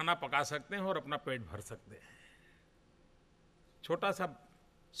अपना खाना पका सकते हैं और अपना पेट भर सकते हैं। छोटा सा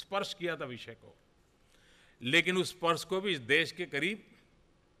स्पर्श किया था विषय को, लेकिन उस स्पर्श को भी इस देश के करीब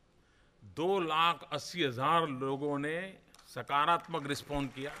 2,80,000 लोगों ने सकारात्मक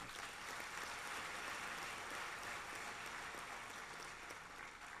रिस्पॉन्ड किया।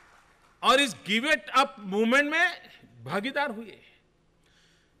 और इस गिव इट अप मूवमेंट में भागीदार हुए।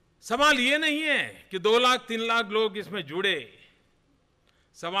 सवाल ये नहीं है कि 2 लाख 3 लाख लोग इसमें जुड़े।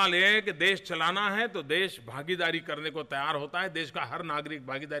 सवाल यह है कि देश चलाना है तो देश भागीदारी करने को तैयार होता है, देश का हर नागरिक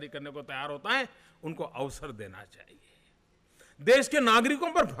भागीदारी करने को तैयार होता है। उनको अवसर देना चाहिए, देश के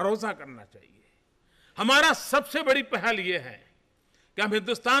नागरिकों पर भरोसा करना चाहिए। हमारा सबसे बड़ी पहल यह है कि हम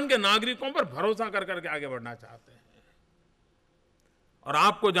हिंदुस्तान के नागरिकों पर भरोसा कर करके आगे बढ़ना चाहते हैं। और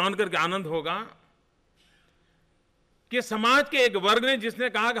आपको जानकर के आनंद होगा कि समाज के एक वर्ग ने जिसने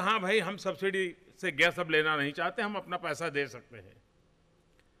कहा कि हाँ भाई हम सब्सिडी से गैस अब लेना नहीं चाहते, हम अपना पैसा दे सकते हैं।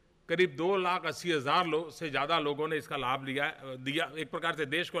 करीब 2,80,000 लोग से ज्यादा लोगों ने इसका लाभ दिया, एक प्रकार से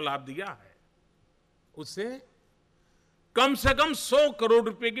देश को लाभ दिया है। उससे कम से कम 100 करोड़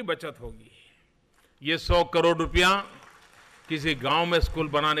रुपए की बचत होगी। ये 100 करोड़ रुपया किसी गांव में स्कूल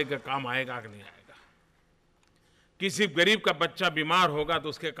बनाने का काम आएगा कि नहीं आएगा? किसी गरीब का बच्चा बीमार होगा तो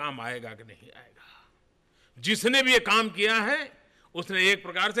उसके काम आएगा कि नहीं आएगा? जिसने भी ये काम किया है उसने एक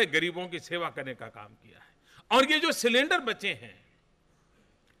प्रकार से गरीबों की सेवा करने का काम किया है। और ये जो सिलेंडर बचे हैं,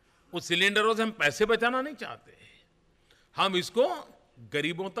 उस सिलेंडरों से हम पैसे बचाना नहीं चाहते, हम इसको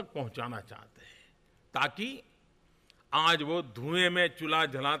गरीबों तक पहुंचाना चाहते हैं, ताकि आज वो धुएं में चूल्हा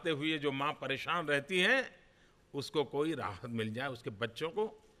जलाते हुए जो मां परेशान रहती है उसको कोई राहत मिल जाए, उसके बच्चों को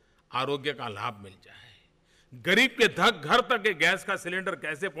आरोग्य का लाभ मिल जाए। गरीब के घर तक के गैस का सिलेंडर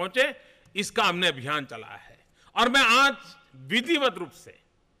कैसे पहुंचे, इसका हमने अभियान चलाया है। और मैं आज विधिवत रूप से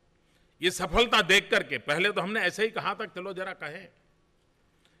ये सफलता देख करके, पहले तो हमने ऐसे ही कहा था चलो जरा कहें,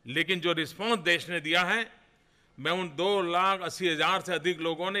 लेकिन जो रिस्पॉन्स देश ने दिया है, मैं उन 2,80,000 से अधिक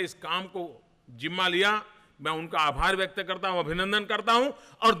लोगों ने इस काम को जिम्मा लिया, मैं उनका आभार व्यक्त करता हूं, अभिनंदन करता हूं।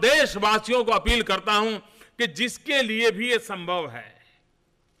 और देशवासियों को अपील करता हूं कि जिसके लिए भी ये संभव है,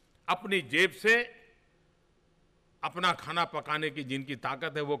 अपनी जेब से अपना खाना पकाने की जिनकी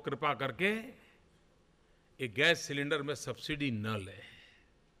ताकत है, वो कृपा करके एक गैस सिलेंडर में सब्सिडी न ले।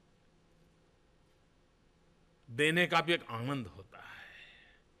 देने का भी एक आनंद होता है,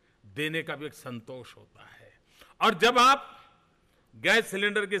 देने का भी एक संतोष होता है। और जब आप गैस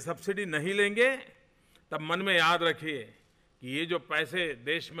सिलेंडर की सब्सिडी नहीं लेंगे, तब मन में याद रखिए कि ये जो पैसे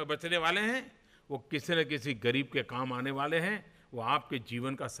देश में बचने वाले हैं वो किसी न किसी गरीब के काम आने वाले हैं, वो आपके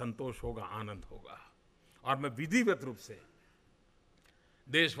जीवन का संतोष होगा, आनंद होगा। और मैं विधिवत रूप से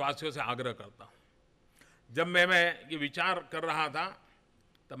देशवासियों से आग्रह करता हूँ, जब मैं ये विचार कर रहा था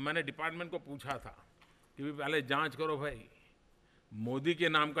तब मैंने डिपार्टमेंट को पूछा था कि भी पहले जांच करो भाई, मोदी के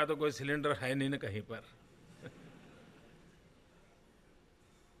नाम का तो कोई सिलेंडर है नहीं ना कहीं पर।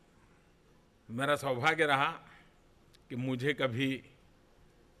 मेरा सौभाग्य रहा कि मुझे कभी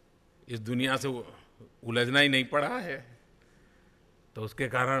इस दुनिया से उलझना ही नहीं पड़ा है, तो उसके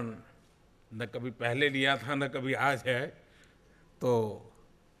कारण न कभी पहले लिया था न कभी आज है, तो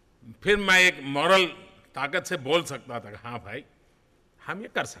फिर मैं एक मॉरल ताकत से बोल सकता था हाँ भाई हम ये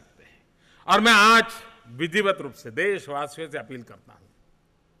कर सकते हैं। और मैं आज विधिवत रूप से देशवासियों से अपील करता हूं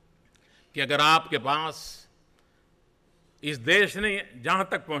कि अगर आपके पास इस देश ने जहां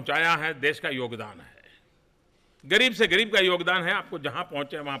तक पहुंचाया है, देश का योगदान है, गरीब से गरीब का योगदान है, आपको जहां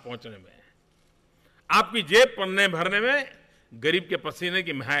पहुंचे वहां पहुंचने में, आपकी जेब पन्ने भरने में गरीब के पसीने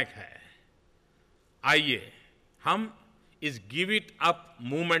की महक है। आइए हम इस गिव इट अप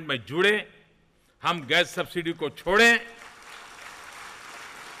मूवमेंट में जुड़े, हम गैस सब्सिडी को छोड़ें,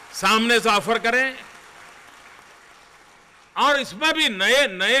 सामने से ऑफर करें और इसमें भी नए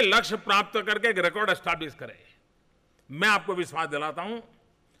नए लक्ष्य प्राप्त करके एक रिकॉर्ड एस्टैब्लिश करें। मैं आपको विश्वास दिलाता हूं,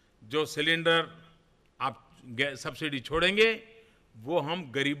 जो सिलेंडर आप सब्सिडी छोड़ेंगे वो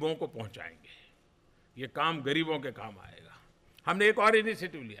हम गरीबों को पहुंचाएंगे, ये काम गरीबों के काम आएगा। हमने एक और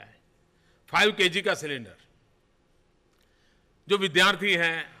इनिशिएटिव लिया है, 5 kg का सिलेंडर। जो विद्यार्थी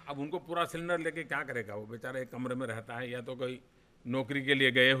हैं अब उनको पूरा सिलेंडर लेके क्या करेगा, वो बेचारा एक कमरे में रहता है, या तो कोई नौकरी के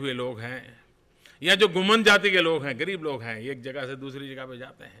लिए गए हुए लोग हैं, या जो गुमन जाति के लोग हैं, गरीब लोग हैं, एक जगह से दूसरी जगह पे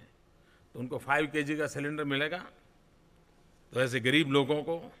जाते हैं, तो उनको 5 kg का सिलेंडर मिलेगा। तो ऐसे गरीब लोगों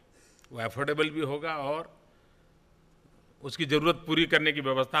को वो अफोर्डेबल भी होगा और उसकी ज़रूरत पूरी करने की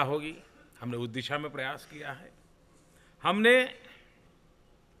व्यवस्था होगी। हमने उस दिशा में प्रयास किया है। हमने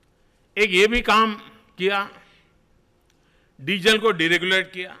एक ये भी काम किया, डीजल को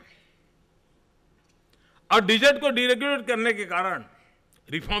डीरेगुलेट किया, और डीजल को डीरेगुलेट करने के कारण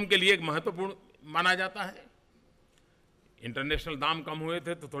रिफॉर्म के लिए एक महत्वपूर्ण माना जाता है। इंटरनेशनल दाम कम हुए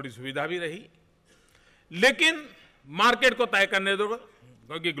थे तो थोड़ी सुविधा भी रही, लेकिन मार्केट को तय करने दो,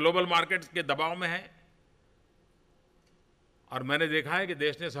 क्योंकि ग्लोबल मार्केट के दबाव में है। और मैंने देखा है कि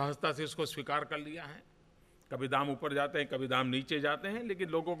देश ने सहजता से इसको स्वीकार कर लिया है। कभी दाम ऊपर जाते हैं, कभी दाम नीचे जाते हैं, लेकिन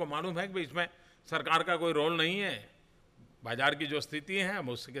लोगों को मालूम है कि इसमें सरकार का कोई रोल नहीं है, बाजार की जो स्थिति है हम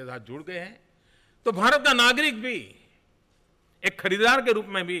उसके साथ जुड़ गए हैं। तो भारत का नागरिक भी एक खरीदार के रूप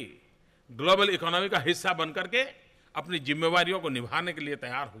में भी ग्लोबल इकोनॉमी का हिस्सा बनकर के अपनी जिम्मेवारियों को निभाने के लिए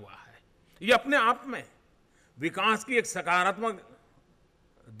तैयार हुआ है। ये अपने आप में विकास की एक सकारात्मक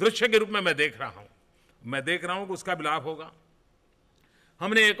दृश्य के रूप में मैं देख रहा हूं कि उसका भी लाभ होगा।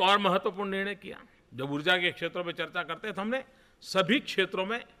 हमने एक और महत्वपूर्ण निर्णय किया, जब ऊर्जा के क्षेत्रों में चर्चा करते हैं तो हमने सभी क्षेत्रों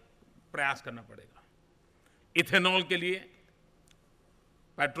में प्रयास करना पड़ेगा। इथेनॉल के लिए,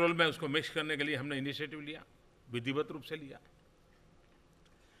 पेट्रोल में उसको मिक्स करने के लिए हमने इनिशिएटिव लिया, विधिवत रूप से लिया।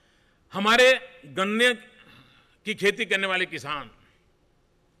 हमारे गन्ने की खेती करने वाले किसान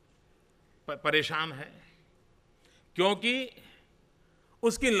परेशान है, क्योंकि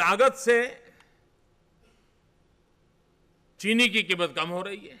उसकी लागत से चीनी की कीमत कम हो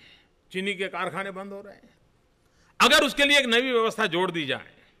रही है, चीनी के कारखाने बंद हो रहे हैं। अगर उसके लिए एक नई व्यवस्था जोड़ दी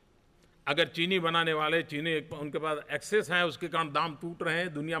जाए, अगर चीनी बनाने वाले चीनी उनके पास एक्सेस है, उसके कारण दाम टूट रहे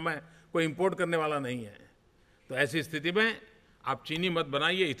हैं, दुनिया में कोई इंपोर्ट करने वाला नहीं है, तो ऐसी स्थिति में आप चीनी मत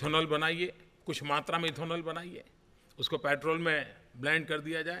बनाइए, इथेनॉल बनाइए, कुछ मात्रा में इथेनॉल बनाइए, उसको पेट्रोल में ब्लेंड कर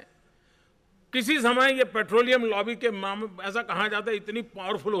दिया जाए। किसी समय ये पेट्रोलियम लॉबी के मामले ऐसा कहा जाता है इतनी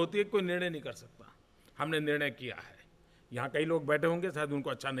पावरफुल होती है कि कोई निर्णय नहीं कर सकता। हमने निर्णय किया है, यहाँ कई लोग बैठे होंगे, शायद उनको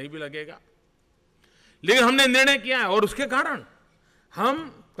अच्छा नहीं भी लगेगा, लेकिन हमने निर्णय किया है। और उसके कारण हम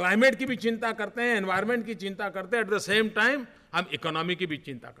क्लाइमेट की भी चिंता करते हैं, एनवायरनमेंट की चिंता करते हैं, एट द सेम टाइम हम इकोनॉमी की भी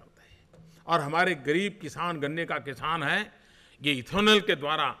चिंता करते हैं। और हमारे गरीब किसान, गन्ने का किसान है, ये इथेनॉल के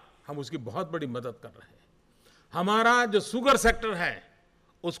द्वारा हम उसकी बहुत बड़ी मदद कर रहे हैं। हमारा जो शुगर सेक्टर है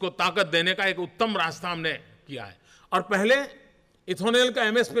उसको ताकत देने का एक उत्तम रास्ता हमने किया है। और पहले इथेनॉल का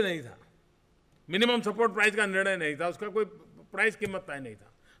एमएसपी नहीं था, मिनिमम सपोर्ट प्राइस का निर्णय नहीं था, उसका कोई प्राइस कीमत तय नहीं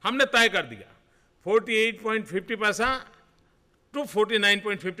था, हमने तय कर दिया 48.50 पैसा टू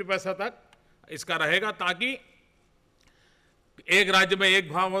 49.50 पैसा तक इसका रहेगा, ताकि एक राज्य में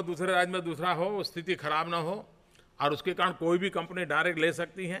एक भाव हो, दूसरे राज्य में दूसरा हो, स्थिति खराब ना हो। और उसके कारण कोई भी कंपनी डायरेक्ट ले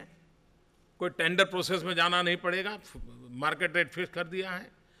सकती है, कोई टेंडर प्रोसेस में जाना नहीं पड़ेगा, मार्केट रेट फिक्स कर दिया है।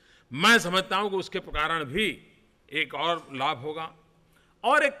 मैं समझता हूं कि उसके कारण भी एक और लाभ होगा।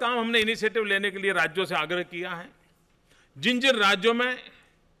 और एक काम हमने इनिशिएटिव लेने के लिए राज्यों से आग्रह किया है, जिन जिन राज्यों में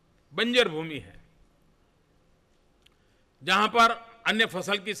बंजर भूमि है, जहां पर अन्य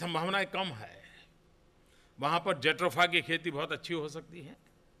फसल की संभावनाएं कम है, वहाँ पर जेट्रोफा की खेती बहुत अच्छी हो सकती है,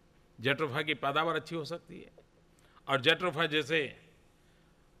 जेट्रोफा की पैदावार अच्छी हो सकती है। और जेट्रोफा जैसे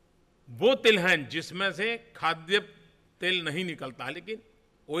वो तिल हैं जिसमें से खाद्य तेल नहीं निकलता लेकिन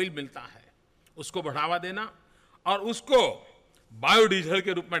ऑयल मिलता है, उसको बढ़ावा देना और उसको बायोडीजल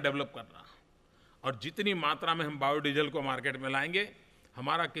के रूप में डेवलप करना। और जितनी मात्रा में हम बायोडीजल को मार्केट में लाएंगे,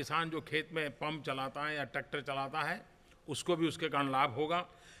 हमारा किसान जो खेत में पंप चलाता है या ट्रैक्टर चलाता है उसको भी उसके कारण लाभ होगा।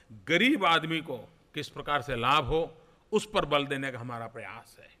 गरीब आदमी को किस प्रकार से लाभ हो उस पर बल देने का हमारा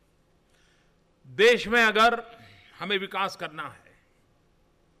प्रयास है। देश में अगर हमें विकास करना है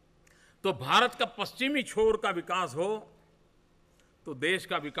तो भारत का पश्चिमी छोर का विकास हो तो देश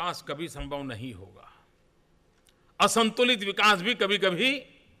का विकास कभी संभव नहीं होगा। असंतुलित विकास भी कभी कभी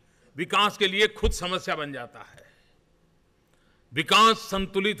विकास के लिए खुद समस्या बन जाता है। विकास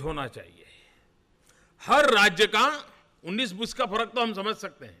संतुलित होना चाहिए। हर राज्य का 19-20 का फर्क तो हम समझ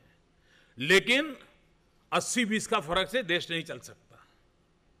सकते हैं, लेकिन 80-20 का फर्क से देश नहीं चल सकता।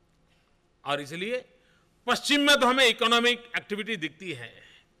 और इसलिए पश्चिम में तो हमें इकोनॉमिक एक्टिविटी दिखती है,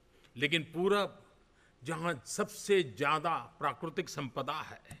 लेकिन पूरब जहां सबसे ज्यादा प्राकृतिक संपदा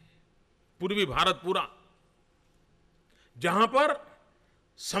है, पूर्वी भारत पूरा, जहां पर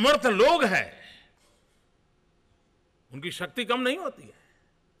समर्थ लोग हैं, उनकी शक्ति कम नहीं होती है,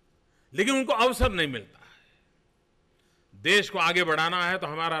 लेकिन उनको अवसर नहीं मिलता है। देश को आगे बढ़ाना है तो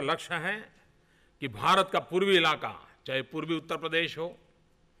हमारा लक्ष्य है कि भारत का पूर्वी इलाका, चाहे पूर्वी उत्तर प्रदेश हो,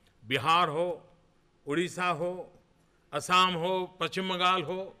 बिहार हो, उड़ीसा हो, असम हो, पश्चिम बंगाल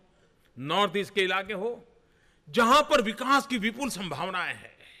हो, नॉर्थ ईस्ट के इलाके हो, जहां पर विकास की विपुल संभावनाएं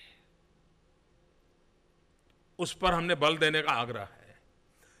हैं, उस पर हमने बल देने का आग्रह है।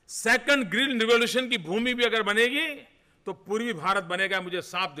 सेकंड ग्रीन रिवॉल्यूशन की भूमि भी अगर बनेगी तो पूर्वी भारत बनेगा, मुझे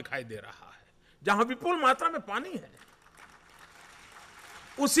साफ दिखाई दे रहा है, जहां विपुल मात्रा में पानी है।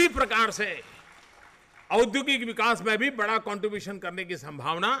 उसी प्रकार से औद्योगिक विकास में भी बड़ा कंट्रीब्यूशन करने की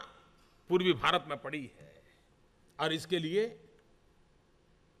संभावना पूर्वी भारत में पड़ी है। और इसके लिए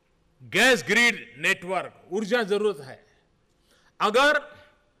गैस ग्रिड नेटवर्क, ऊर्जा जरूरत है। अगर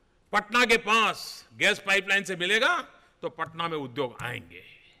पटना के पास गैस पाइपलाइन से मिलेगा तो पटना में उद्योग आएंगे,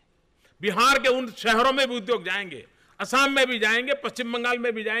 बिहार के उन शहरों में भी उद्योग जाएंगे, असम में भी जाएंगे, पश्चिम बंगाल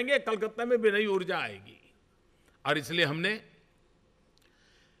में भी जाएंगे, कलकत्ता में भी नई ऊर्जा आएगी। और इसलिए हमने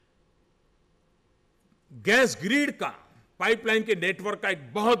गैस ग्रिड का, पाइपलाइन के नेटवर्क का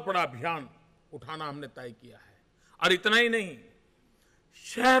एक बहुत बड़ा अभियान उठाना हमने तय किया है। और इतना ही नहीं,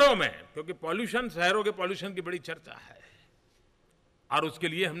 शहरों में, क्योंकि पॉल्यूशन, शहरों के पॉल्यूशन की बड़ी चर्चा है, और उसके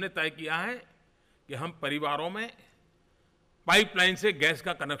लिए हमने तय किया है कि हम परिवारों में पाइपलाइन से गैस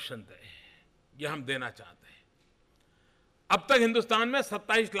का कनेक्शन दें। ये हम देना चाहते हैं। अब तक हिंदुस्तान में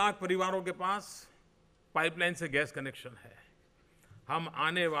 27 लाख परिवारों के पास पाइपलाइन से गैस कनेक्शन है। हम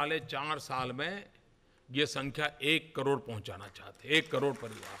आने वाले 4 साल में ये संख्या 1 करोड़ पहुंचाना चाहते हैं, 1 करोड़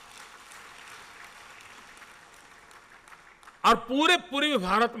परिवार। और पूरे पूर्वी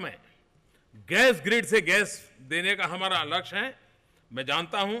भारत में गैस ग्रिड से गैस देने का हमारा लक्ष्य है। मैं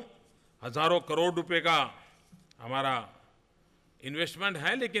जानता हूं हजारों करोड़ रुपए का हमारा इन्वेस्टमेंट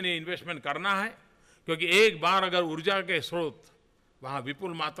है, लेकिन ये इन्वेस्टमेंट करना है, क्योंकि एक बार अगर ऊर्जा के स्रोत वहां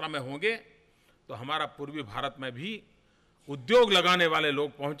विपुल मात्रा में होंगे तो हमारा पूर्वी भारत में भी उद्योग लगाने वाले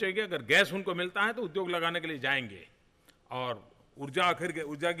लोग पहुंचेंगे। अगर गैस उनको मिलता है तो उद्योग लगाने के लिए जाएंगे। और ऊर्जा, आखिर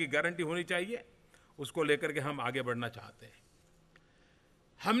ऊर्जा की गारंटी होनी चाहिए, उसको लेकर के हम आगे बढ़ना चाहते हैं।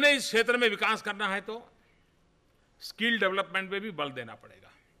 हमने इस क्षेत्र में विकास करना है तो स्किल डेवलपमेंट पे भी बल देना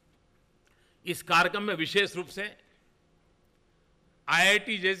पड़ेगा। इस कार्यक्रम में विशेष रूप से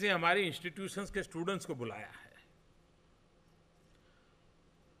आईआईटी जैसे हमारी इंस्टीट्यूशंस के स्टूडेंट्स को बुलाया है।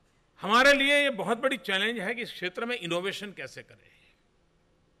 हमारे लिए ये बहुत बड़ी चैलेंज है कि इस क्षेत्र में इनोवेशन कैसे करें।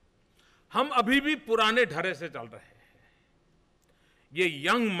 हम अभी भी पुराने ढर्रे से चल रहे हैं। ये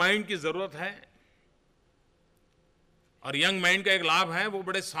यंग माइंड की जरूरत है, और यंग माइंड का एक लाभ है, वो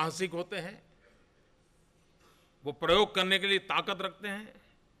बड़े साहसिक होते हैं, वो प्रयोग करने के लिए ताकत रखते हैं।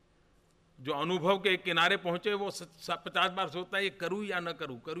 जो अनुभव के किनारे पहुंचे वो 50 बार सोचता है ये करूं या न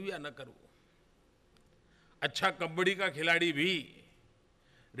करूं, करूं या न करूं। अच्छा कबड्डी का खिलाड़ी भी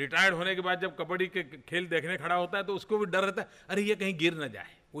रिटायर्ड होने के बाद जब कबड्डी के खेल देखने खड़ा होता है तो उसको भी डर रहता है, अरे ये कहीं गिर न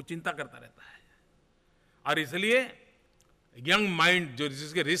जाए, वो चिंता करता रहता है। और इसलिए यंग माइंड, जो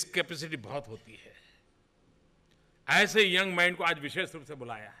जिसकी रिस्क कैपेसिटी बहुत होती है, ऐसे यंग माइंड को आज विशेष रूप से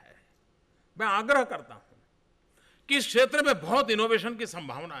बुलाया है। मैं आग्रह करता हूं कि इस क्षेत्र में बहुत इनोवेशन की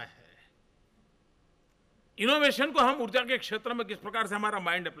संभावना है। इनोवेशन को हम ऊर्जा के क्षेत्र में किस प्रकार से हमारा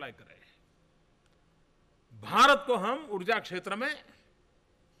माइंड अप्लाई करें, भारत को हम ऊर्जा क्षेत्र में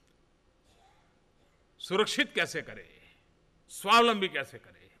सुरक्षित कैसे करें, स्वावलंबी कैसे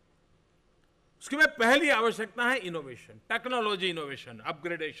करें, उसके में पहली आवश्यकता है इनोवेशन, टेक्नोलॉजी इनोवेशन,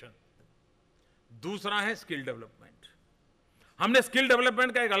 अपग्रेडेशन। दूसरा है स्किल डेवलपमेंट। हमने स्किल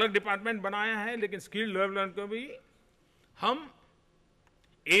डेवलपमेंट का एक अलग डिपार्टमेंट बनाया है, लेकिन स्किल डेवलपमेंट को भी हम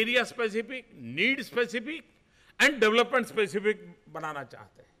area specific, need specific and development specific बनाना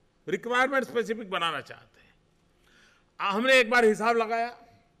चाहते हैं, रिक्वायरमेंट स्पेसिफिक बनाना चाहते हैं। हमने एक बार हिसाब लगाया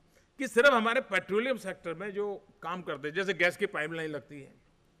कि सिर्फ हमारे पेट्रोलियम सेक्टर में जो काम करते हैं, जैसे गैस की पाइपलाइन लगती है,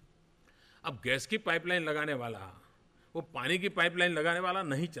 अब गैस की पाइपलाइन लगाने वाला वो पानी की पाइपलाइन लगाने वाला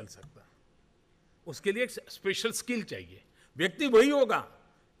नहीं चल सकता, उसके लिए एक स्पेशल स्किल चाहिए। व्यक्ति वही होगा,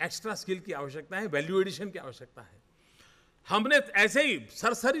 एक्स्ट्रा स्किल की आवश्यकता है, वैल्यू एडिशन की आवश्यकता है। हमने ऐसे ही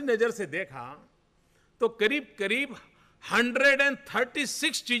सरसरी नजर से देखा तो करीब करीब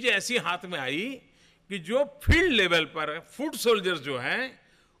 136 चीजें ऐसी हाथ में आई कि जो फील्ड लेवल पर फूड सोल्जर्स जो हैं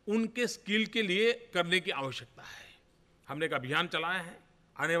उनके स्किल के लिए करने की आवश्यकता है। हमने एक अभियान चलाया है,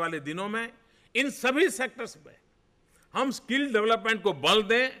 आने वाले दिनों में इन सभी सेक्टर्स में हम स्किल डेवलपमेंट को बल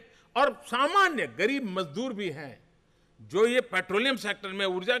दें, और सामान्य गरीब मजदूर भी हैं जो ये पेट्रोलियम सेक्टर में,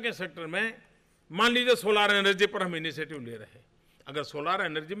 ऊर्जा के सेक्टर में, मान लीजिए सोलार एनर्जी पर हम इनिशिएटिव ले रहे हैं। अगर सोलार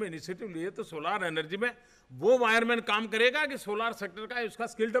एनर्जी में इनिशिएटिव लिए तो सोलार एनर्जी में वो वायरमैन काम करेगा कि सोलार सेक्टर का उसका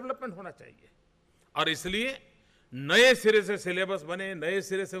स्किल डेवलपमेंट होना चाहिए। और इसलिए नए सिरे से सिलेबस बने, नए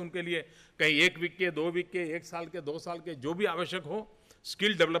सिरे से उनके लिए कहीं 1 वीक के, 2 वीक के, 1 साल के, 2 साल के, जो भी आवश्यक हो,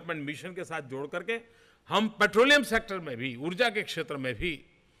 स्किल डेवलपमेंट मिशन के साथ जोड़ करके हम पेट्रोलियम सेक्टर में भी, ऊर्जा के क्षेत्र में भी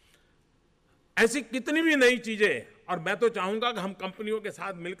ऐसी कितनी भी नई चीजें, और मैं तो चाहूंगा कि हम कंपनियों के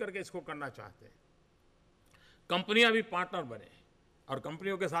साथ मिलकर के इसको करना चाहते हैं। कंपनियां भी पार्टनर बने और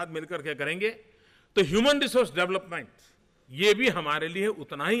कंपनियों के साथ मिलकर के करेंगे तो ह्यूमन रिसोर्स डेवलपमेंट ये भी हमारे लिए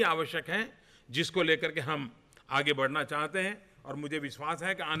उतना ही आवश्यक है, जिसको लेकर के हम आगे बढ़ना चाहते हैं। और मुझे विश्वास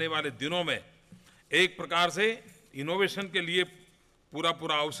है कि आने वाले दिनों में एक प्रकार से इनोवेशन के लिए पूरा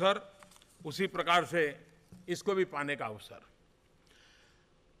पूरा अवसर, उसी प्रकार से इसको भी पाने का अवसर।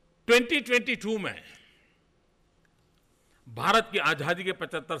 2022 में भारत की आजादी के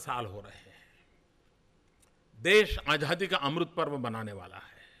 75 साल हो रहे हैं। देश आजादी का अमृत पर्व मनाने वाला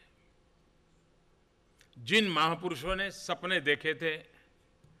है। जिन महापुरुषों ने सपने देखे थे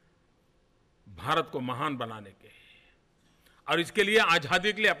भारत को महान बनाने के, और इसके लिए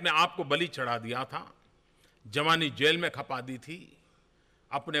आजादी के लिए अपने आप को बलि चढ़ा दिया था, जवानी जेल में खपा दी थी,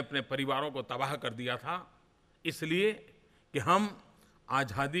 अपने अपने परिवारों को तबाह कर दिया था, इसलिए कि हम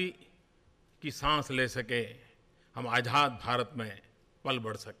आजादी की सांस ले सके, हम आजाद भारत में पल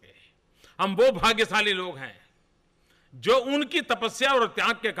बढ़ सके। हम वो भाग्यशाली लोग हैं जो उनकी तपस्या और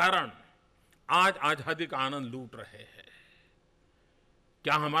त्याग के कारण आज आजादी का आनंद लूट रहे हैं।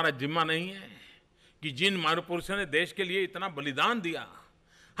 क्या हमारा जिम्मा नहीं है कि जिन महापुरुषों ने देश के लिए इतना बलिदान दिया,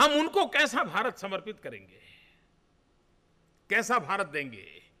 हम उनको कैसा भारत समर्पित करेंगे, कैसा भारत देंगे।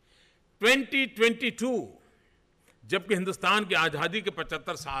 2022 जबकि हिंदुस्तान की आजादी के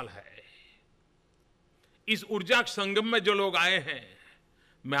 75 साल है, इस ऊर्जा संगम में जो लोग आए हैं,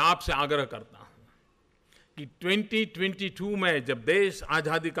 मैं आपसे आग्रह करता हूं कि 2022 में जब देश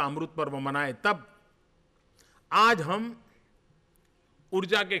आजादी का अमृत पर्व मनाए, तब आज हम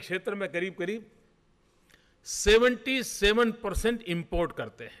ऊर्जा के क्षेत्र में करीब करीब 77% इंपोर्ट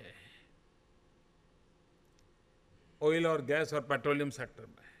करते हैं, ऑयल और गैस और पेट्रोलियम सेक्टर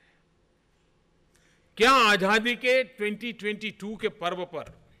में। क्या आजादी के 2022 के पर्व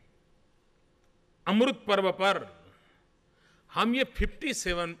पर, अमृत पर्व पर, हम ये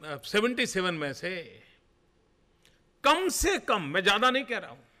 77 में से कम, मैं ज्यादा नहीं कह रहा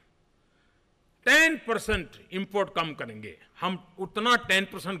हूं, 10% इंपोर्ट कम करेंगे। हम उतना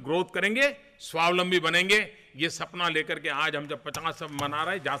 10% ग्रोथ करेंगे, स्वावलंबी बनेंगे। ये सपना लेकर के आज हम जब 50 मना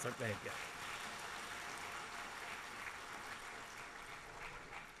रहे, जा सकते हैं क्या?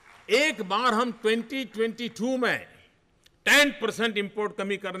 एक बार हम 2022 में 10% इंपोर्ट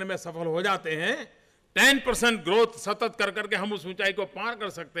कमी करने में सफल हो जाते हैं, 10% ग्रोथ सतत कर करके हम उस ऊंचाई को पार कर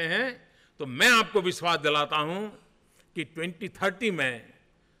सकते हैं, तो मैं आपको विश्वास दिलाता हूं कि 2030 में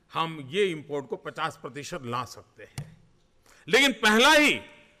हम ये इंपोर्ट को 50% ला सकते हैं। लेकिन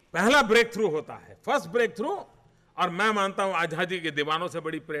पहला ब्रेक थ्रू होता है, फर्स्ट ब्रेक थ्रू। और मैं मानता हूं आजादी के दीवानों से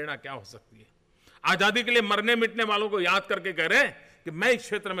बड़ी प्रेरणा क्या हो सकती है। आजादी के लिए मरने मिटने वालों को याद करके कह रहे हैं कि मैं इस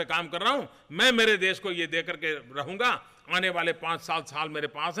क्षेत्र में काम कर रहा हूं, मैं मेरे देश को ये दे करके रहूंगा, आने वाले 5 साल मेरे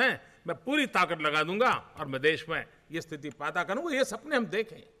पास हैं, मैं पूरी ताकत लगा दूंगा और मैं देश में ये स्थिति पैदा करूंगा। ये सपने हम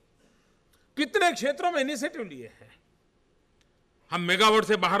देखें, कितने क्षेत्रों में इनिशिएटिव लिए हैं। हम मेगावाट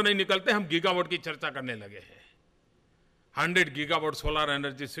से बाहर नहीं निकलते, हम गीगावाट की चर्चा करने लगे हैं। 100 gigawatt solar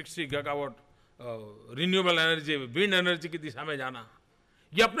energy, 60 gigawatt renewable energy, wind energy की दिशा में जाना,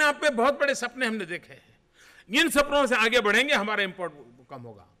 ये अपने आप में बहुत बड़े सपने हमने देखे हैं। इन सपनों से आगे बढ़ेंगे, हमारा इंपोर्ट कम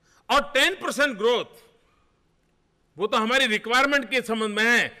होगा। और 10% ग्रोथ, वो तो हमारी रिक्वायरमेंट के संबंध में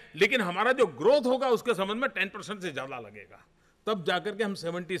है, लेकिन हमारा जो ग्रोथ होगा उसके संबंध में 10% से ज्यादा लगेगा, तब जाकर के हम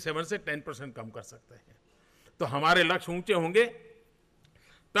 77 से 10% कम कर सकते हैं। तो हमारे लक्ष्य ऊंचे होंगे,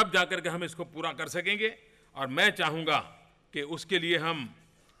 तब जाकर के हम इसको पूरा कर सकेंगे। और मैं चाहूंगा कि उसके लिए हम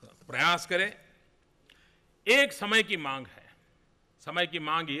प्रयास करें। एक समय की मांग है, समय की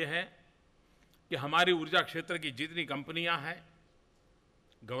मांग ये है कि हमारी ऊर्जा क्षेत्र की जितनी कंपनियां हैं,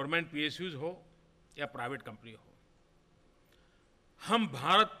 गवर्नमेंट पीएसयूज हो या प्राइवेट कंपनी हो, हम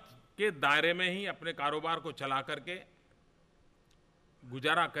भारत के दायरे में ही अपने कारोबार को चला करके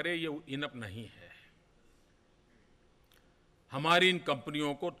गुजारा करें, ये इनफ नहीं है। हमारी इन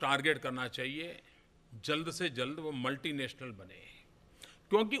कंपनियों को टारगेट करना चाहिए, जल्द से जल्द वो मल्टीनेशनल बने,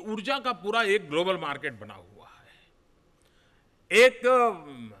 क्योंकि ऊर्जा का पूरा एक ग्लोबल मार्केट बना हुआ है।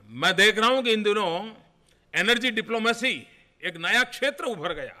 मैं देख रहा हूं कि इन दिनों एनर्जी डिप्लोमेसी एक नया क्षेत्र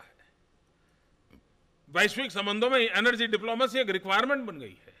उभर गया है। वैश्विक संबंधों में एनर्जी डिप्लोमेसी एक रिक्वायरमेंट बन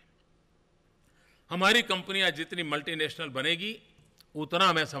गई है। हमारी कंपनियां जितनी मल्टीनेशनल बनेगी,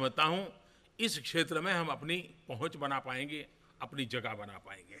 उतना मैं समझता हूं इस क्षेत्र में हम अपनी पहुंच बना पाएंगे, अपनी जगह बना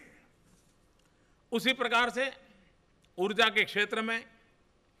पाएंगे। उसी प्रकार से ऊर्जा के क्षेत्र में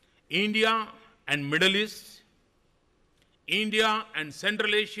India and middle east, India and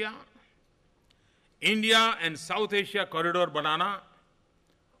central Asia, India and south Asia corridor बनाना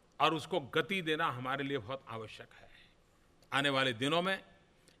और उसको गति देना हमारे लिए बहुत आवश्यक है। आने वाले दिनों में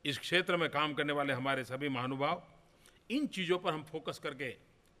इस क्षेत्र में काम करने वाले हमारे सभी महानुभाव इन चीजों पर हम फोकस करके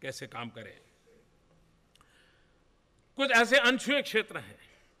कैसे काम करें। कुछ ऐसे अनछुए क्षेत्र हैं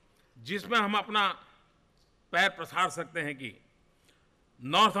जिसमें हम अपना पैर पसार सकते हैं कि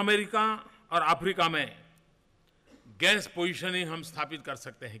नॉर्थ अमेरिका और अफ्रीका में गैस पोजीशनिंग हम स्थापित कर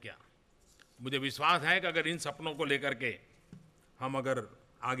सकते हैं क्या। मुझे विश्वास है कि अगर इन सपनों को लेकर के हम अगर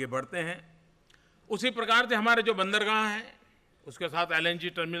आगे बढ़ते हैं, उसी प्रकार से हमारे जो बंदरगाह हैं उसके साथ एलएनजी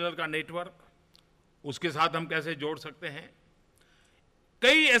टर्मिनल का नेटवर्क, उसके साथ हम कैसे जोड़ सकते हैं।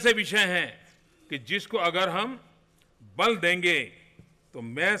 कई ऐसे विषय हैं कि जिसको अगर हम बल देंगे तो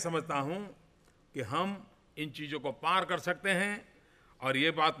मैं समझता हूं कि हम इन चीजों को पार कर सकते हैं। और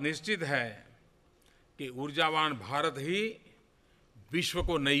ये बात निश्चित है कि ऊर्जावान भारत ही विश्व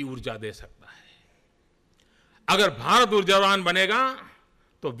को नई ऊर्जा दे सकता है। अगर भारत ऊर्जावान बनेगा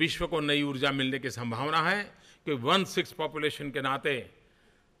तो विश्व को नई ऊर्जा मिलने की संभावना है, कि 1/6 पॉपुलेशन के नाते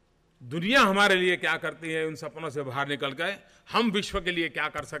दुनिया हमारे लिए क्या करती है, उन सपनों से बाहर निकल गए हम विश्व के लिए क्या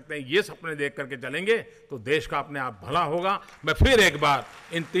कर सकते हैं, ये सपने देख करके चलेंगे तो देश का अपने आप भला होगा। मैं फिर एक बार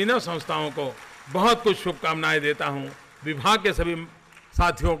इन तीनों संस्थाओं को बहुत कुछ शुभकामनाएं देता हूं। विभाग के सभी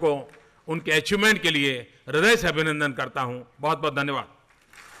साथियों को उनके अचीवमेंट के लिए हृदय से अभिनंदन करता हूं। बहुत बहुत धन्यवाद।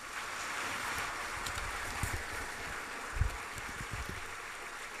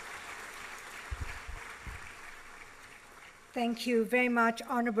 Thank you very much,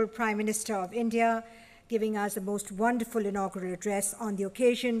 Honorable Prime Minister of India, giving us the most wonderful inaugural address on the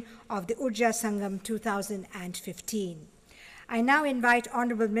occasion of the Urja Sangam 2015. I now invite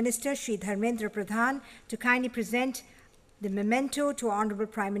Honorable Minister Shri Dharmendra Pradhan to kindly present the memento to Honorable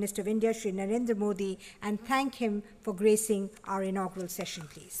Prime Minister of India, Shri Narendra Modi, and thank him for gracing our inaugural session,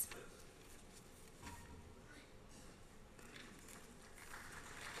 please.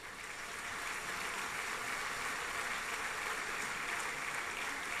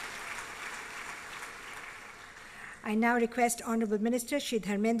 I now request Honourable Minister Shri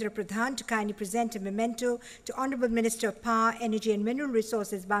Dharmendra Pradhan to kindly present a memento to Honourable Minister of Power, Energy and Mineral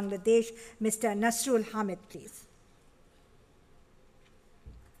Resources, Bangladesh, Mr. Nasrul Hamid, please.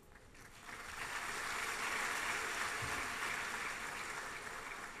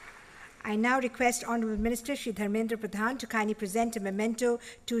 I now request Honourable Minister Shri Dharmendra Pradhan to kindly present a memento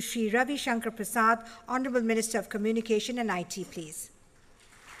to Shri Ravi Shankar Prasad, Honourable Minister of Communication and IT, please.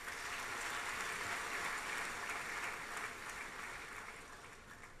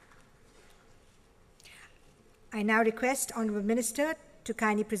 I now request Honourable Minister to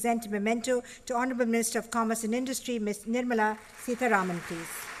kindly present a memento to Honourable Minister of Commerce and Industry, Ms. Nirmala Sitharaman,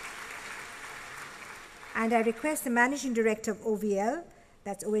 please. And I request the Managing Director of OVL,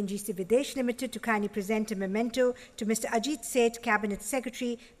 that's ONGC Videsh Limited, to kindly present a memento to Mr. Ajit Seth, Cabinet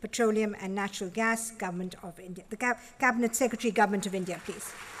Secretary, Petroleum and Natural Gas, Government of India. The Cabinet Secretary, Government of India,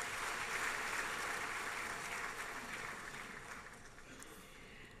 please.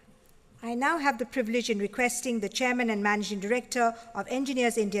 I now have the privilege in requesting the Chairman and Managing Director of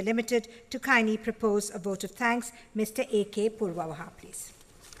Engineers India Limited to kindly propose a vote of thanks. Mr. A.K. Purwavaha, please.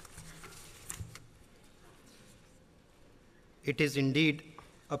 It is indeed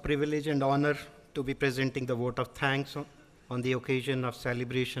a privilege and honor to be presenting the vote of thanks on the occasion of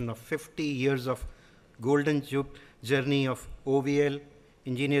celebration of 50 years of golden journey of OVL,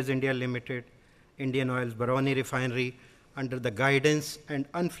 Engineers India Limited, Indian Oil's Barauni Refinery, under the guidance and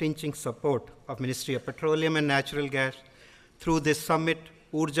unflinching support of Ministry of Petroleum and Natural Gas through this summit,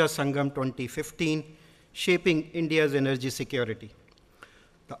 Urja Sangam 2015, shaping India's energy security.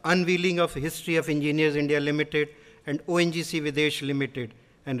 The unveiling of history of Engineers India Limited and ONGC Videsh Limited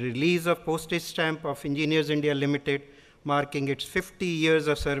and release of postage stamp of Engineers India Limited, marking its 50 years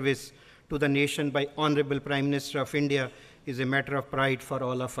of service to the nation by Honorable Prime Minister of India, is a matter of pride for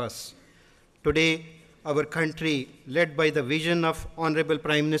all of us. Today, our country, led by the vision of Honorable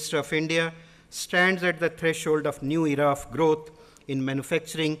Prime Minister of India, stands at the threshold of new era of growth in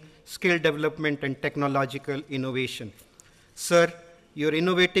manufacturing, skill development, and technological innovation. Sir, your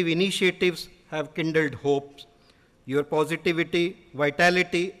innovative initiatives have kindled hopes. Your positivity,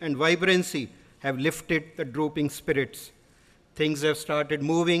 vitality, and vibrancy have lifted the drooping spirits. Things have started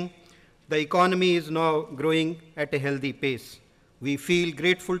moving. The economy is now growing at a healthy pace. We feel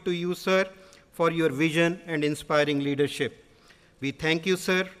grateful to you, sir, for your vision and inspiring leadership. We thank you,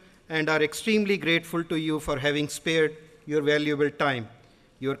 sir, and are extremely grateful to you for having spared your valuable time.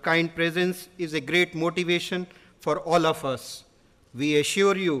 Your kind presence is a great motivation for all of us. We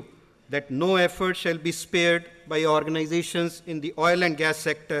assure you that no effort shall be spared by organizations in the oil and gas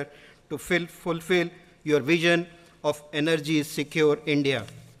sector to fulfill your vision of energy secure India.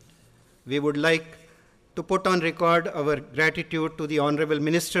 We would like to put on record our gratitude to the Honorable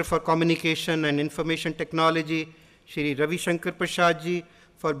Minister for Communication and Information Technology, Shri Ravi Shankar Prasad ji,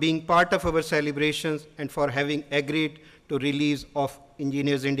 for being part of our celebrations and for having agreed to release of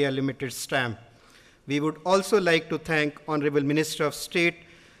Engineers India Limited stamp. We would also like to thank Honorable Minister of State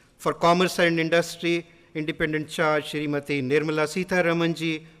for Commerce and Industry, Independent Charge, Srimati Nirmala Sitharaman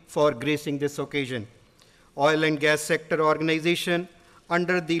ji, for gracing this occasion. Oil and Gas Sector Organization,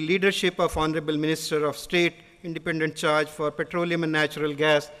 under the leadership of Honorable Minister of State, Independent Charge for Petroleum and Natural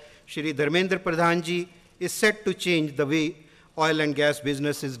Gas, Shri Dharmendra Pradhan ji, is set to change the way oil and gas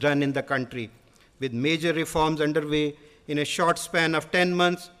business is done in the country. With major reforms underway, in a short span of 10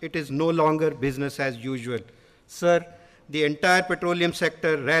 months, it is no longer business as usual. Sir, the entire petroleum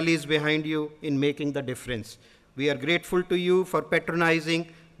sector rallies behind you in making the difference. We are grateful to you for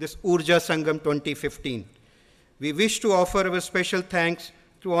patronizing this Urja Sangam 2015. We wish to offer our special thanks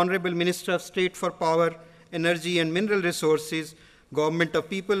to Honorable Minister of State for Power, Energy and Mineral Resources, Government of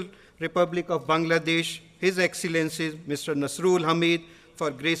People, Republic of Bangladesh, His Excellencies Mr. Nasrul Hamid,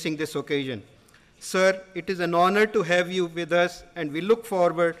 for gracing this occasion. Sir, it is an honor to have you with us, and we look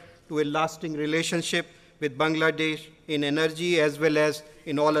forward to a lasting relationship with Bangladesh in energy as well as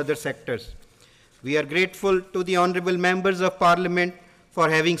in all other sectors. We are grateful to the honorable members of Parliament for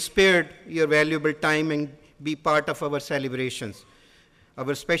having spared your valuable time and be part of our celebrations.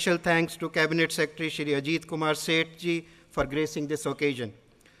 Our special thanks to Cabinet Secretary Shri Ajit Kumar Seth ji for gracing this occasion.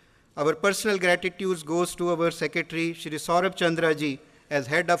 Our personal gratitude goes to our Secretary Shri Saurabh Chandra ji. As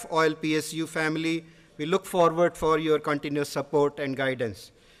head of Oil PSU family, we look forward for your continuous support and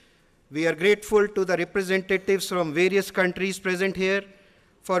guidance. We are grateful to the representatives from various countries present here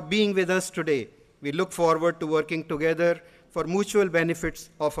for being with us today. We look forward to working together for mutual benefits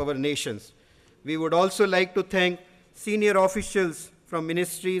of our nations. We would also like to thank senior officials from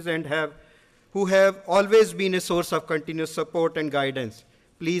ministries who have always been a source of continuous support and guidance.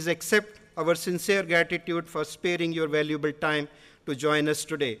 Please accept our sincere gratitude for sparing your valuable time to join us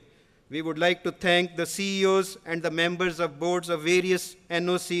today. We would like to thank the CEOs and the members of boards of various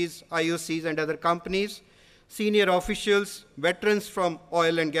NOCs, IOCs, and other companies, senior officials, veterans from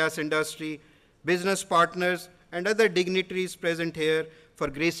oil and gas industry, business partners, and other dignitaries present here for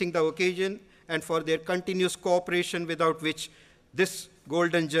gracing the occasion and for their continuous cooperation, without which this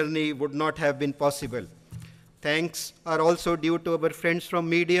golden journey would not have been possible. Thanks are also due to our friends from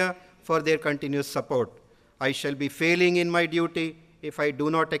media for their continuous support. I shall be failing in my duty if I do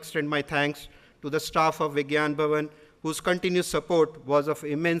not extend my thanks to the staff of Vigyan Bhawan, whose continuous support was of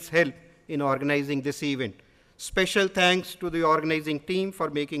immense help in organizing this event. Special thanks to the organizing team for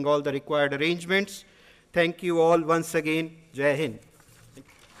making all the required arrangements. Thank you all once again. Jai Hind.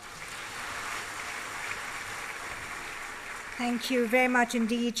 Thank you very much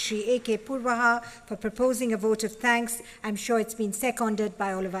indeed, Shri A.K. Purwaha, for proposing a vote of thanks. I'm sure it's been seconded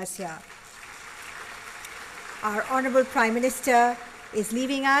by all of us here. Our Honorable Prime Minister is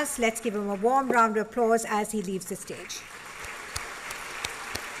leaving us. Let's give him a warm round of applause as he leaves the stage.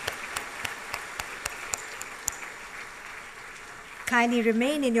 Kindly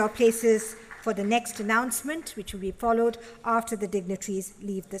remain in your places for the next announcement, which will be followed after the dignitaries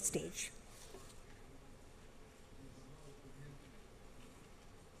leave the stage.